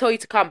until I tell you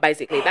to come,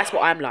 basically. That's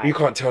what I'm like. You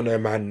can't tell no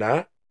man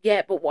that.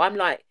 Yeah, but what I'm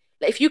like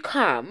if you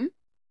come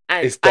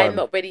and I'm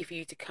not ready for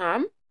you to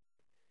come...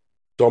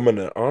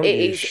 Dominant, aren't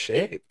you?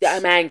 Shit.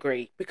 I'm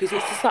angry because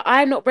it's just like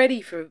I'm not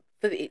ready for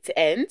for it to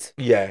end.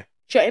 Yeah.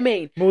 Do you know what I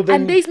mean? Well,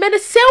 then, and these men are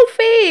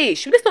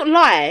selfish. Let's not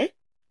lie.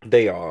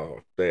 They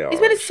are. These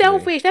men are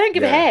selfish. They don't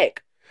give a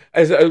heck.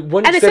 As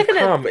once they've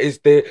come,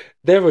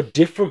 they're a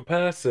different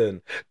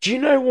person. Do you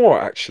know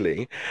what?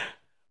 Actually,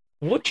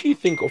 what do you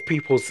think of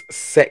people's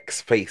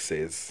sex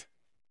faces?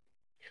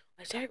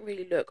 I don't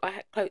really look.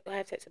 I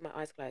have sex with my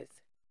eyes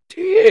closed.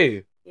 Do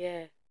you?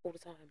 Yeah, all the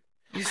time.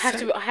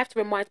 I have to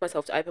remind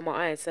myself to open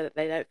my eyes so that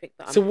they don't think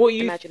that I'm. So what are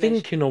you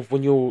thinking of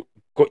when you're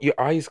got your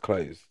eyes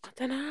closed? I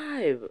don't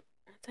know.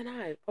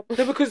 No,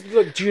 because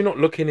look, do you not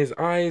look in his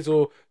eyes,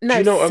 or no? Do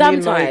you know what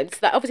sometimes, I mean?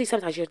 like obviously,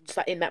 sometimes you're just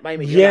like in that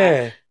moment.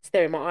 You're like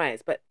staring in my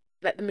eyes, but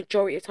like the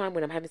majority of the time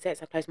when I'm having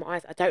sex, I close my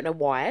eyes. I don't know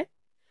why.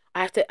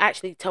 I have to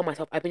actually tell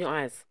myself, open your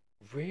eyes.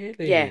 Really?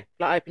 Yeah,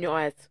 like open your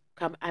eyes.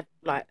 Come,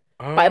 like.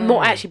 But I'm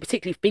not actually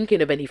particularly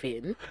thinking of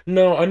anything.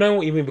 No, I know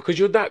what you mean, because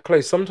you're that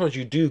close. Sometimes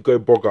you do go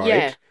bog-eyed.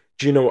 Yeah.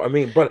 Do you know what I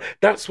mean? But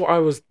that's what I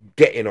was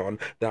getting on.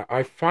 That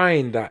I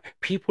find that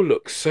people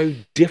look so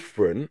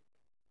different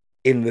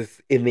in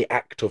the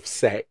act of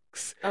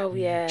sex. Oh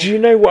yeah. Do you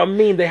know what I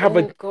mean? They have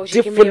different look.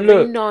 You give me a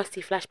really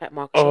nasty flashback,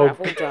 Mark. Oh. Out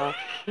of order.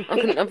 I'm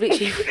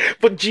literally.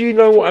 But do you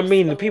know what I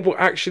mean? The people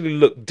actually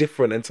look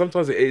different, and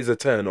sometimes it is a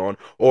turn on,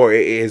 or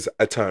it is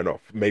a turn off.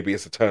 Maybe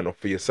it's a turn off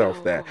for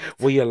yourself there, God.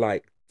 Where you're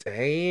like,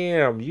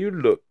 damn, you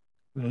look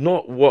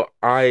not what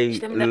I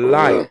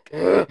like.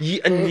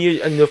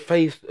 and your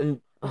face,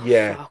 and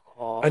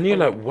and you're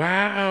like,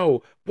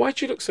 wow,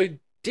 why'd you look so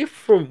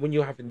different when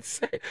you're having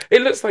sex?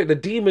 It looks like the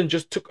demon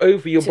just took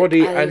over your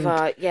body. And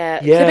yeah.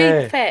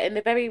 To be fair, in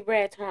the very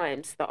rare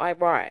times that I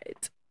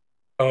ride.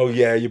 Oh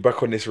yeah, you're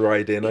back on this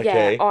riding.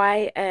 Okay.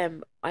 Yeah,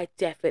 I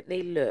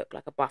definitely look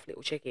like a buff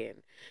little chicken.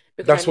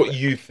 That's what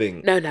you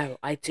think. No,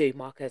 I do,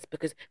 Marcus,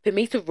 because for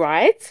me to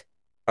ride.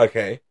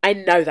 Okay. I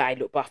know that I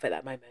look buff at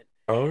that moment.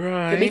 All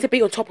right. For me to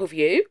be on top of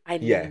you, I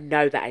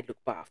know that I look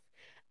buff.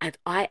 And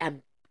I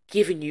am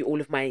giving you all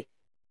of my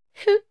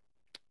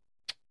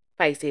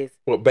faces.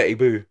 What, Betty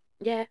Boo?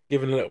 Yeah.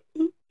 Giving a little...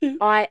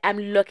 I am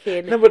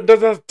looking... No, but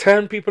does that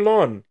turn people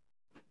on?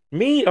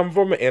 Me, I'm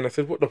vomiting. I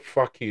said, what the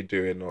fuck are you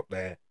doing up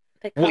there?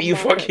 What you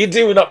fuck you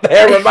doing up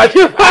there?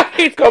 Imagine.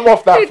 Come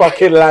off that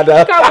fucking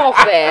ladder. Come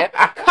off there.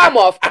 Come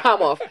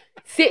off.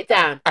 Sit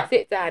down.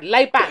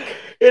 Lay back.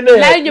 Lay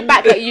on your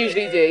back like you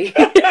usually do.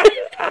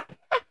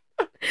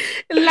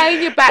 Lay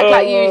on your back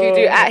like you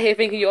usually do. Out here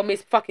thinking you're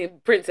Miss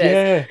fucking Princess.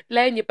 Yeah.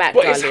 Lay on your back,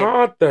 but darling. It's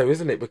hard though,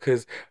 isn't it?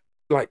 Because,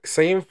 like,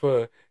 saying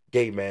for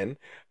gay men,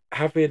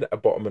 having a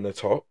bottom and a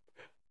top,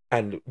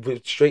 and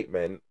with straight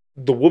men,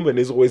 the woman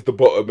is always the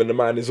bottom and the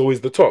man is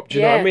always the top. Do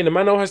you know what I mean? The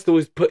man has to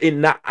always put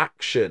in that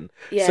action.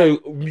 Yeah. So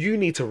you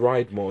need to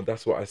ride more.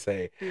 That's what I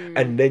say.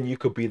 And then you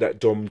could be that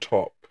dom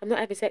top. I'm not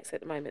having sex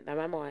at the moment, though,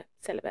 am I?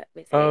 Celibate.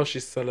 Oh,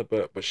 she's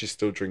celibate, but she's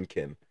still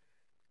drinking.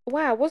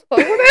 Wow, what's that?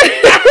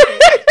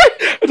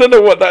 I don't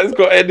know what that has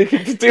got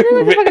anything to do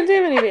with it. It doesn't fucking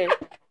do anything.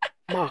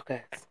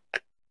 Marcus.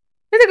 It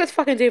doesn't got to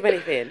fucking do with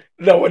anything.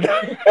 No.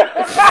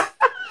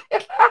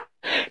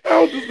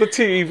 How does the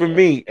two even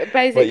meet?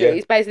 Basically,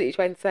 he's basically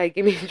trying to say,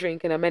 give me a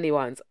drink and I'm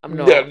anyone's. I'm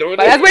not. Yeah, no,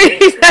 that's what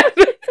he said.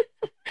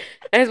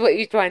 That's what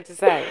he's trying to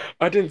say.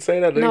 I didn't say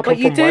that. No, but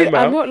you do.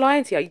 I'm not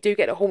lying to you. You do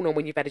get the horn on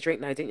when you've had a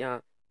drink, though, didn't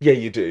you? Yeah,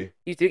 you do.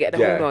 You do get the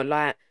horn on,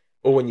 like.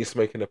 Or when you're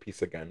smoking a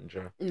piece of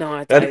ganja. No,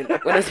 I don't.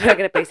 When I'm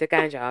smoking a piece of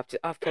ganja,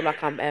 I feel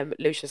like I'm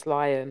Lucius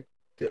Lyon.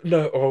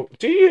 No,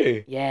 do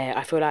you? Yeah,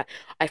 I feel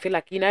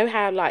like you know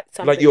how like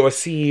something... like you're a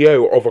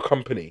CEO of a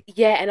company.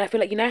 Yeah, and I feel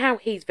like you know how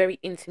he's very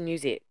into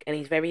music and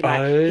he's very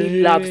like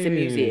he loves the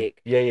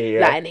music. Yeah.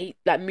 Like, and he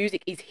like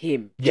music is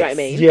him. Do you know what I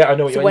mean? Yeah, I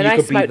know what you mean. So when I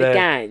smoke the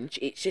ganj,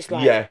 it's just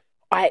like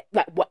I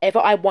like whatever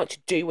I want to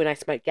do when I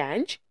smoke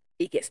ganj,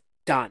 it gets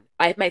done.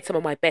 I've made some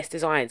of my best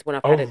designs when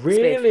I've had a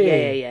really?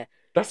 Spliff. Yeah.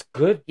 That's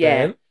good.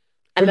 Yeah,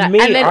 and then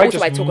I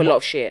talk a lot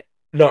of shit.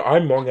 No, I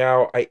mong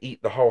out. I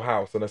eat the whole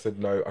house, and I said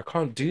no. I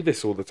can't do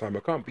this all the time. I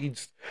can't be.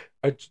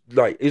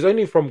 It's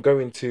only from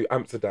going to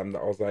Amsterdam that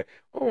I was like,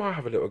 oh, I'll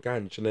have a little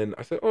ganj, and then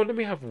I said, oh, let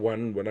me have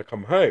one when I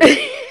come home,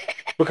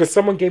 because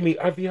someone gave me.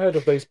 Have you heard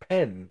of those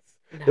pens?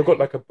 No. They've got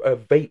like a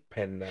vape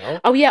pen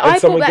now. Oh yeah, I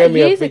bought that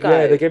years ago.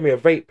 Yeah, they gave me a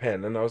vape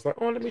pen, and I was like,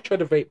 oh, let me try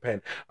the vape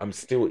pen. I'm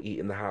still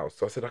eating the house,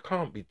 so I said I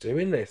can't be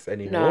doing this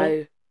anymore.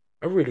 No.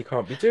 I really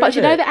can't be doing it. But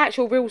you know, the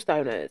actual real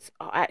stoners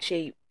are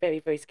actually very,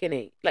 very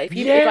skinny. Like,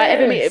 if I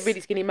ever meet a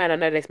really skinny man, I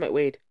know they smoke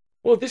weed.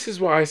 Well, this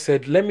is why I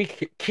said, let me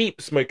keep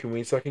smoking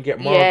weed so I can get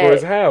Margot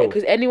as hell.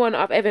 Because any man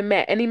I've ever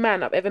met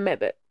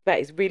that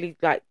is really,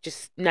 like,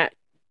 just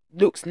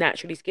looks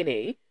naturally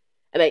skinny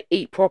and they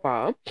eat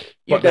proper,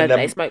 you know that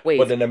they smoke weed.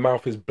 But then their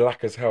mouth is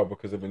black as hell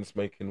because they've been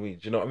smoking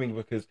weed. Do you know what I mean?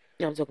 Because...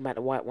 No, I'm talking about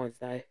the white ones,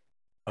 though.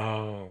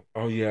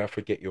 Oh yeah, I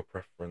forget your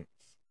preference.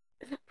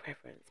 It's not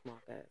preference,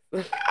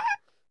 Marcus.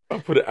 I'll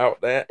put it out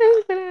there.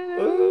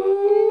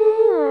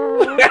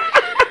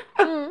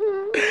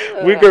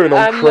 We're going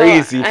on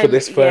crazy for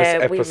this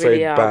first episode we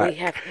really are.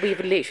 back. We've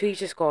literally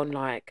just gone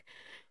like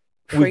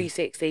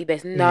 360.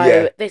 There's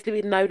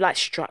been no like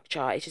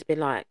structure. It's just been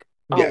like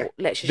Yeah.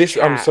 let's just This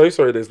chat. I'm so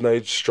sorry there's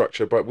no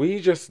structure, but we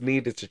just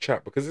needed to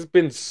chat because it's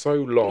been so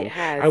long. It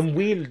has. And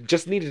we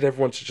just needed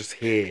everyone to just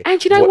hear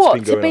And you know what's what?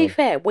 been To going be on.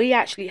 fair, we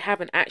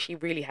haven't actually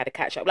really had a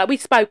catch up. Like,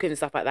 we've spoken and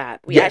stuff like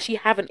that. We Yeah. actually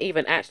haven't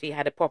even actually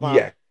had a proper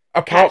Yeah.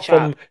 Apart catch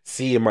from up.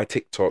 seeing my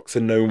TikToks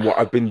and knowing what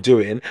I've been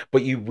doing,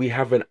 but we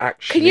haven't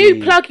actually. Can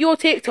you plug your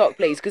TikTok,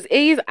 please? Because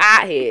he's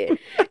out here.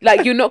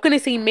 Like, you're not going to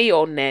see me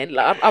on there,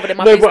 like, other than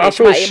my No, but I business,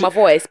 you feel might hear my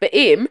voice. But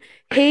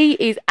he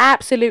is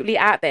absolutely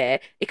out there.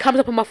 It comes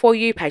up on my For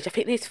You page. I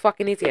think this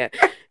fucking idiot.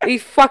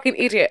 He's fucking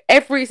idiot.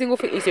 Every single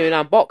thing he's doing,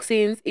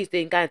 unboxings, he's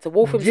doing going to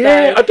Walthamstow.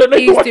 Yeah, I don't know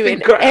He's who I doing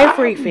think I am.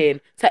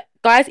 everything. So,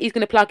 guys, he's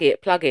going to plug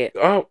it. Plug it.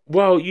 Oh,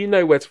 well, you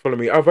know where to follow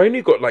me. I've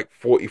only got like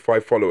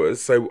 45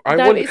 followers, so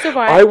It's all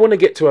right. I want to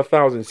get to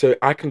 1,000 so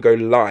I can go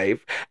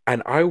live.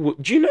 And I will.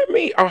 Do you know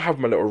me? I'll have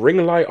my little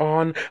ring light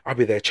on. I'll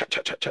be there, chat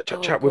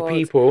with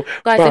people.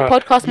 Guys, but, the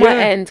podcast might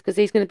end because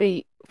he's going to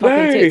be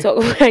fucking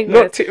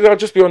TikTok. I'll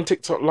just be on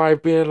TikTok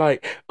live, being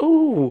like,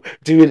 "Oh,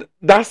 doing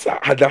that's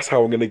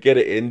how I'm gonna get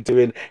it in,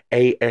 doing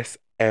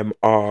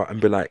ASMR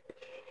and be like."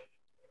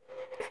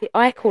 See,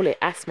 I call it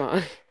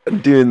asthma.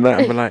 Doing that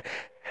and be like,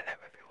 "Hello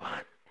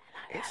everyone,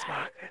 it's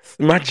Marcus."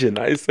 Imagine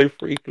that is so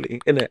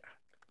freaky, isn't it?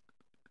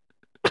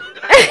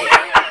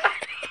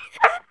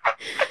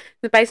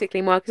 So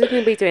basically, Marcus is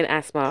going to be doing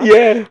asthma.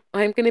 Yeah.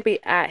 I'm going to be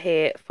out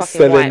here fucking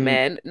Selling... white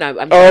men. No,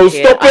 I'm joking. Oh,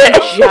 stop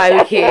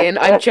it!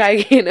 I'm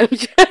joking.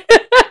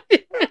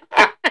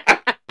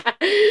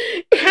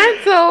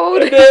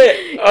 Cancelled.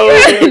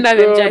 Oh no,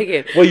 I'm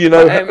joking. Well, you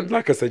know,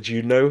 like I said,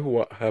 you know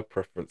what her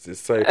preference is.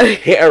 So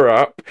hit her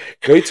up,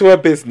 go to her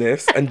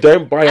business, and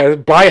don't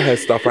buy her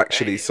stuff.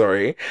 Actually,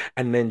 sorry,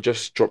 and then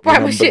just drop your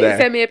number there.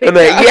 Send me a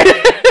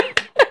picture.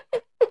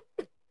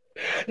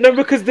 No,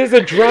 because there's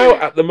a drought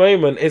at the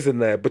moment, isn't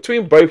there?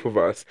 Between both of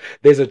us,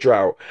 there's a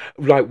drought.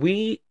 Like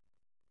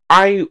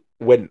I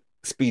went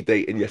speed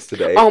dating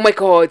yesterday. Oh my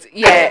god,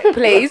 yeah,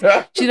 please.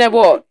 Do you know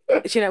what?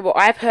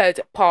 I've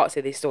heard parts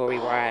of this story,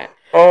 right?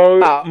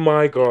 Oh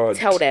my god.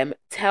 Tell them.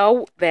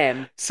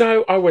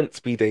 So I went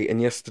speed dating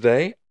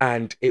yesterday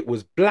and it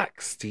was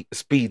black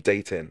speed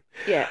dating.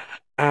 Yeah.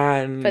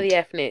 And for the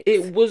ethnics.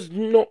 It was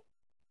not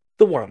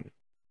the one.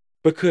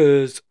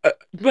 Because,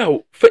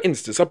 well, for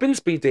instance, I've been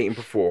speed dating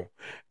before,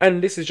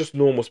 and this is just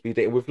normal speed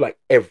dating with like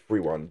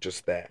everyone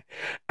just there.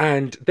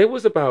 And there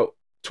was about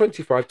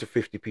 25 to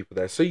 50 people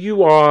there. So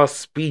you are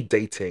speed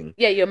dating.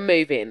 Yeah, you're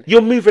moving.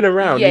 You're moving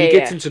around. Yeah, and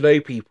you're getting to know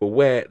people.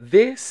 Where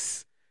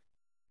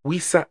we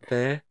sat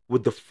there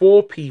with the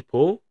 4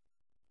 people,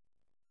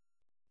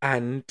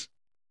 and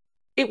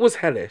it was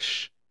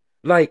hellish.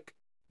 Like,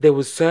 there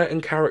was certain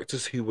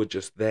characters who were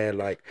just there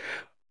like,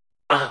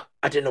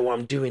 I don't know what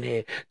I'm doing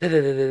here.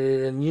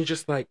 And you're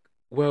just like,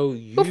 well,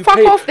 fuck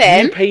off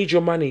then. You paid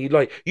your money.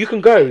 Like, you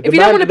can go. If you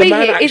don't want to be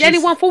here, is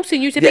anyone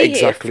forcing you to be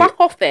here? Fuck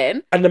off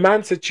then. And the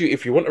man said to you,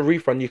 if you want a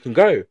refund, you can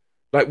go.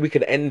 Like, we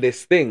can end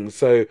this thing.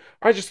 So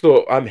I just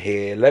thought, I'm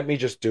here. Let me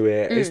just do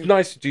it. It's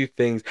nice to do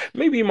things.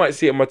 Maybe you might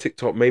see it on my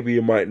TikTok. Maybe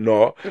you might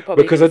not.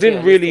 Because I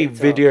didn't really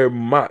video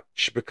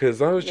much.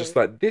 Because I was just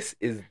like, this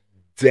is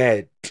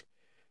dead.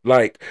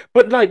 Like,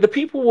 but like the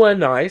people were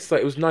nice,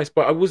 like it was nice,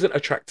 but I wasn't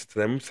attracted to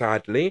them,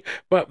 sadly.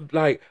 But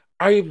like,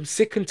 I'm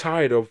sick and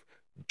tired of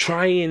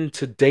trying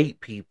to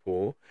date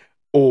people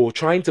or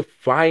trying to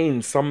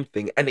find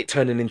something and it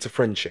turning into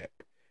friendship.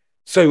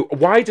 So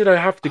why did I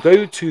have to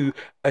go to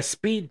a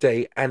speed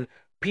date and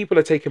people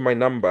are taking my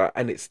number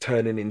and it's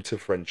turning into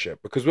friendship?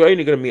 Because we're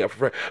only going to meet up for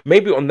friends.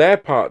 Maybe on their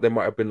part, they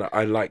might have been like,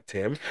 I liked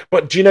him.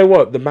 But do you know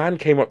what? The man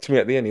came up to me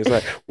at the end. He was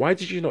like, why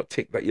did you not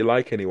tick that you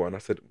like anyone? I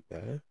said,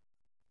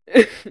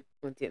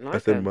 I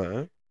said,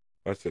 Ma.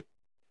 I said,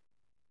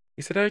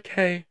 he said,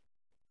 okay.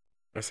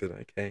 I said,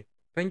 okay.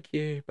 Thank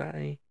you.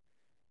 Bye.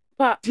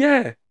 But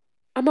yeah,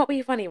 I'm not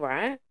being funny,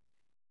 right?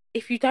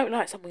 If you don't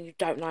like someone, you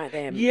don't like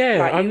them. Yeah,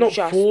 like, I'm not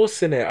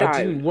forcing it. Don't.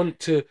 I didn't want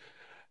to,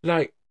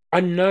 like, I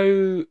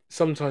know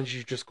sometimes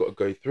you've just got to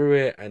go through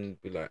it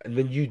and be like, and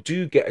then you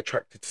do get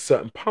attracted to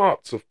certain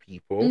parts of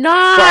people. No,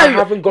 but I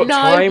haven't got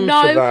time for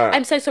that.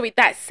 I'm so sorry.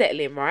 That's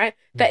settling, right?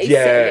 That is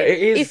settling.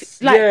 It is.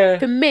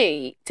 For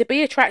me to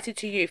be attracted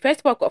to you, first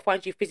of all, I've got to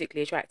find you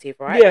physically attractive,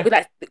 right?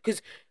 Yeah.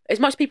 Because as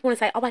much as people want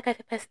to say, "Oh, I go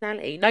for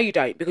personality," no, you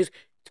don't. Because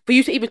for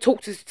you to even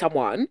talk to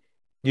someone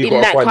in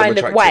that kind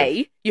of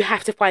way, you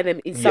have to find them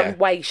in some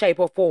way,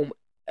 shape, or form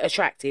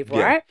attractive,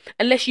 right?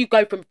 Unless you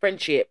go from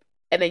friendship.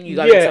 And then you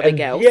go with something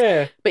else.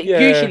 But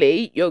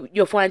usually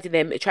you're finding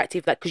them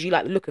attractive, like because you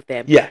like the look of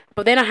them. Yeah.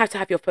 But then I have to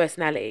have your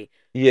personality.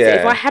 Yeah.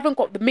 So if I haven't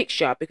got the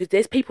mixture, because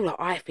there's people that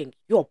I think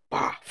you're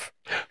buff.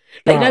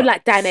 Like, you know,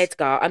 like Dan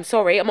Edgar. I'm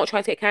sorry, I'm not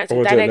trying to get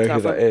cancelled. Dan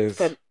Edgar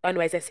from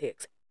Unways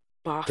Essex.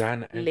 Buff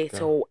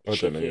little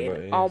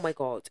chicken. Oh my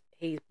god,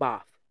 he's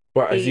buff.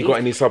 But has he got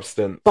any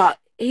substance? But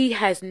he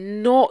has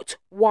not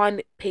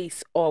one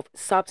piece of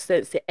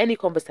substance to any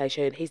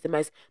conversation. He's the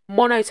most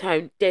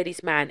monotone,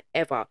 deadest man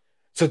ever.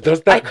 So does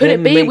I that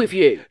couldn't then be make with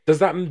you. does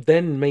that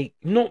then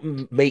not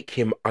make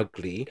him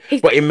ugly,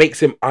 He's- but it makes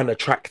him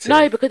unattractive?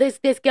 No, because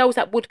there's girls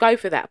that would go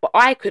for that, but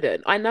I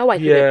couldn't. I know I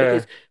couldn't Yeah.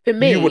 because for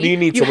me, You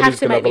need someone have who's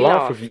to gonna make have a me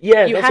laugh laugh. with you.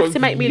 Yeah, You that's have what to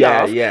make me yeah,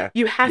 laugh. yeah.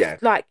 You have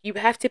Yeah. you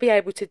have to be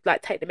able to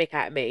like take the mick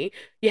out of me.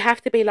 You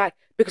have to be like,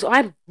 because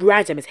I'm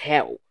random as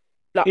hell.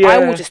 Like I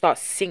will Yeah. just start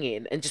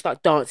singing and just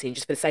start dancing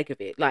just for the sake of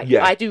it. Like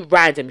Yeah. I do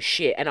random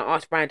shit and I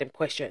ask random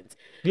questions.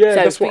 Yeah, So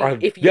that's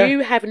what if yeah.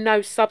 you have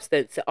no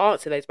substance to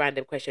answer those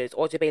random questions,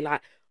 or to be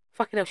like,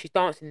 fucking hell, she's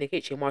dancing in the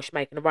kitchen while she's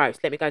making a roast,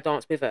 let me go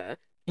dance with her.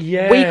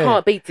 Yeah. We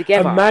can't be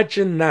together.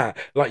 Imagine that.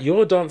 Like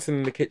you're dancing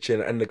in the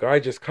kitchen and the guy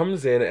just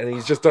comes in and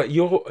he's just like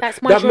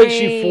That's my that makes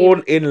you dream.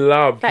 fall in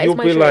love. That is You'll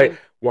my be dream. like,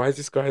 why is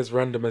this guy as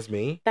random as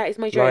me? That is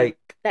my dream. Like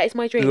that is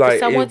my dream. like, For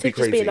someone it'd be to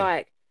just be crazy.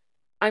 like,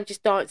 I'm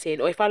just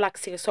dancing, or if I like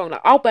to sing a song,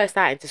 like I'll burst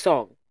out into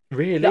song.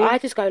 Really? Like, I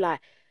just go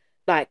like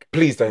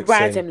Please don't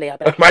randomly. sing. I'll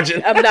be like, Imagine.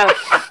 no.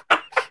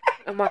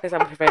 I'm Marcus,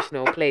 I'm a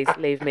professional. Please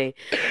leave me.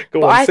 Go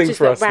But on, I sing just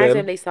for like us then.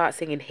 randomly start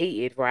singing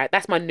 "Heated." Right,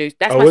 that's my new.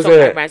 That's Oh, my is song. it?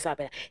 That ran, so I'll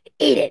be like,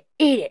 eat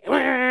it,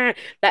 like,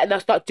 and I'll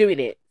start doing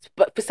it.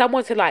 But for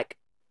someone to like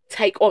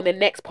take on the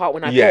next part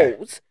when I Yeah.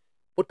 pause,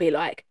 would be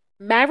like,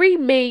 "Marry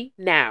me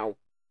now."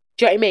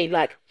 Do you know what I mean?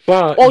 Like,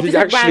 But or you just a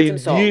actually random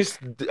song. use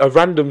a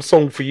random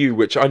song for you,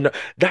 which I know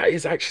that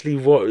is actually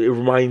what it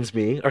reminds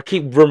me. I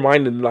keep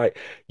reminding like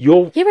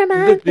You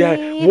remind yeah.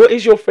 me. What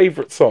is your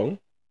favorite song?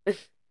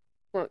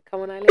 What?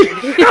 Come on, Eileen.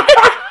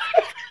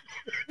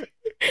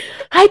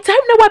 I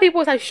don't know why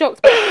people are so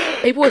shocked. But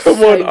people were Come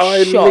so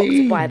on, shocked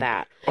Eileen. by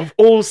that. Of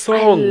all songs,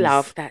 I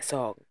love that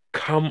song.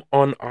 Come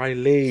on,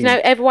 Eileen. You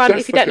know, everyone,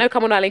 That's if you don't like know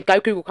Come on, Eileen, go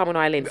Google Come on,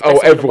 Eileen. It's the oh,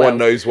 best song in the everyone world.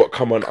 knows what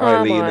Come on, Come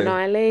Eileen on, is.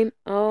 Eileen.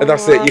 Oh, And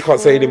that's it. You can't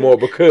say anymore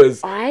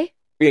because I?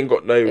 we ain't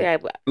got no Yeah,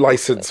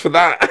 license for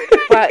that.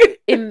 but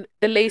in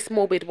the least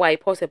morbid way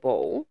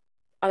possible,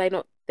 are they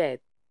not dead?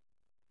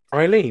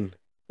 Eileen.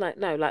 Like,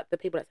 no, like the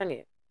people that sang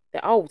it.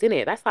 They're old, isn't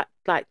it? That's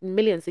like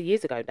millions of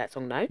years ago, that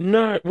song, no?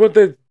 No, well,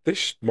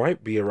 this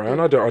might be around.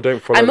 I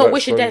don't follow. I'm not that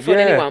wishing song. death on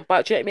anyone,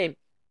 but do you know what I mean?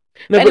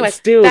 No, But anyway, but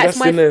still, that's that's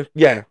my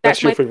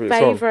your favorite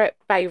song.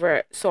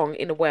 favorite song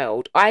in the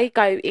world. I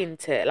go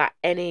into like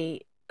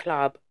any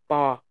club,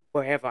 bar,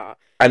 wherever,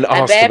 And and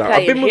ask they're for that. I've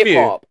playing been with hip you.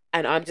 hop,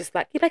 and I'm just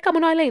like, you play Come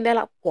on, Eileen. They're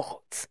like,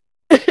 what?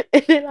 And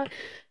they're like,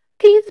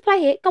 can you just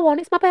play it? Go on,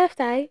 it's my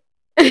birthday.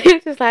 And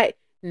it's just like,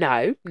 no,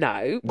 we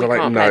They're can't like,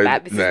 play no,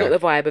 that. This is not the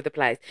vibe of the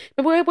place.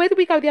 But where did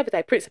we go the other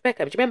day? Prince of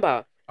Peckham. Do you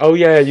remember? Oh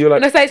yeah, you're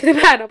And I like said to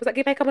the man, I was like,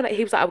 you play Come on.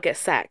 He was like, I would get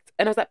sacked.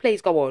 And I was like,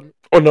 please go on.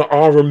 on an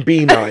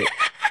R&B night.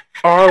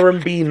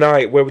 R&B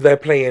night where they're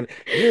playing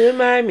You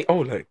Remind Me.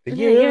 Oh look,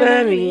 you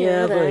remind me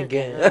of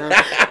again.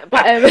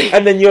 But,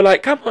 and then you're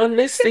like, come on,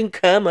 let's sing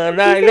Come on,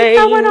 Eileen.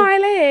 Come on,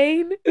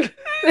 Eileen. Can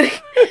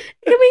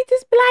we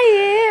just play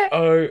it?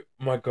 Oh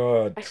my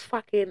god. I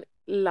fucking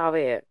love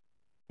it.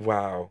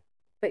 Wow.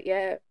 But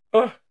yeah.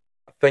 Oh,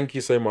 thank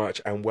you so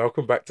much and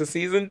welcome back to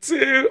season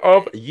 2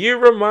 of You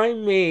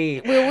Remind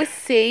Me. We will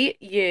see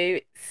you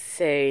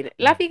soon.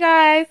 Love you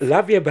guys.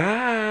 Love you.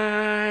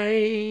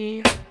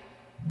 Bye.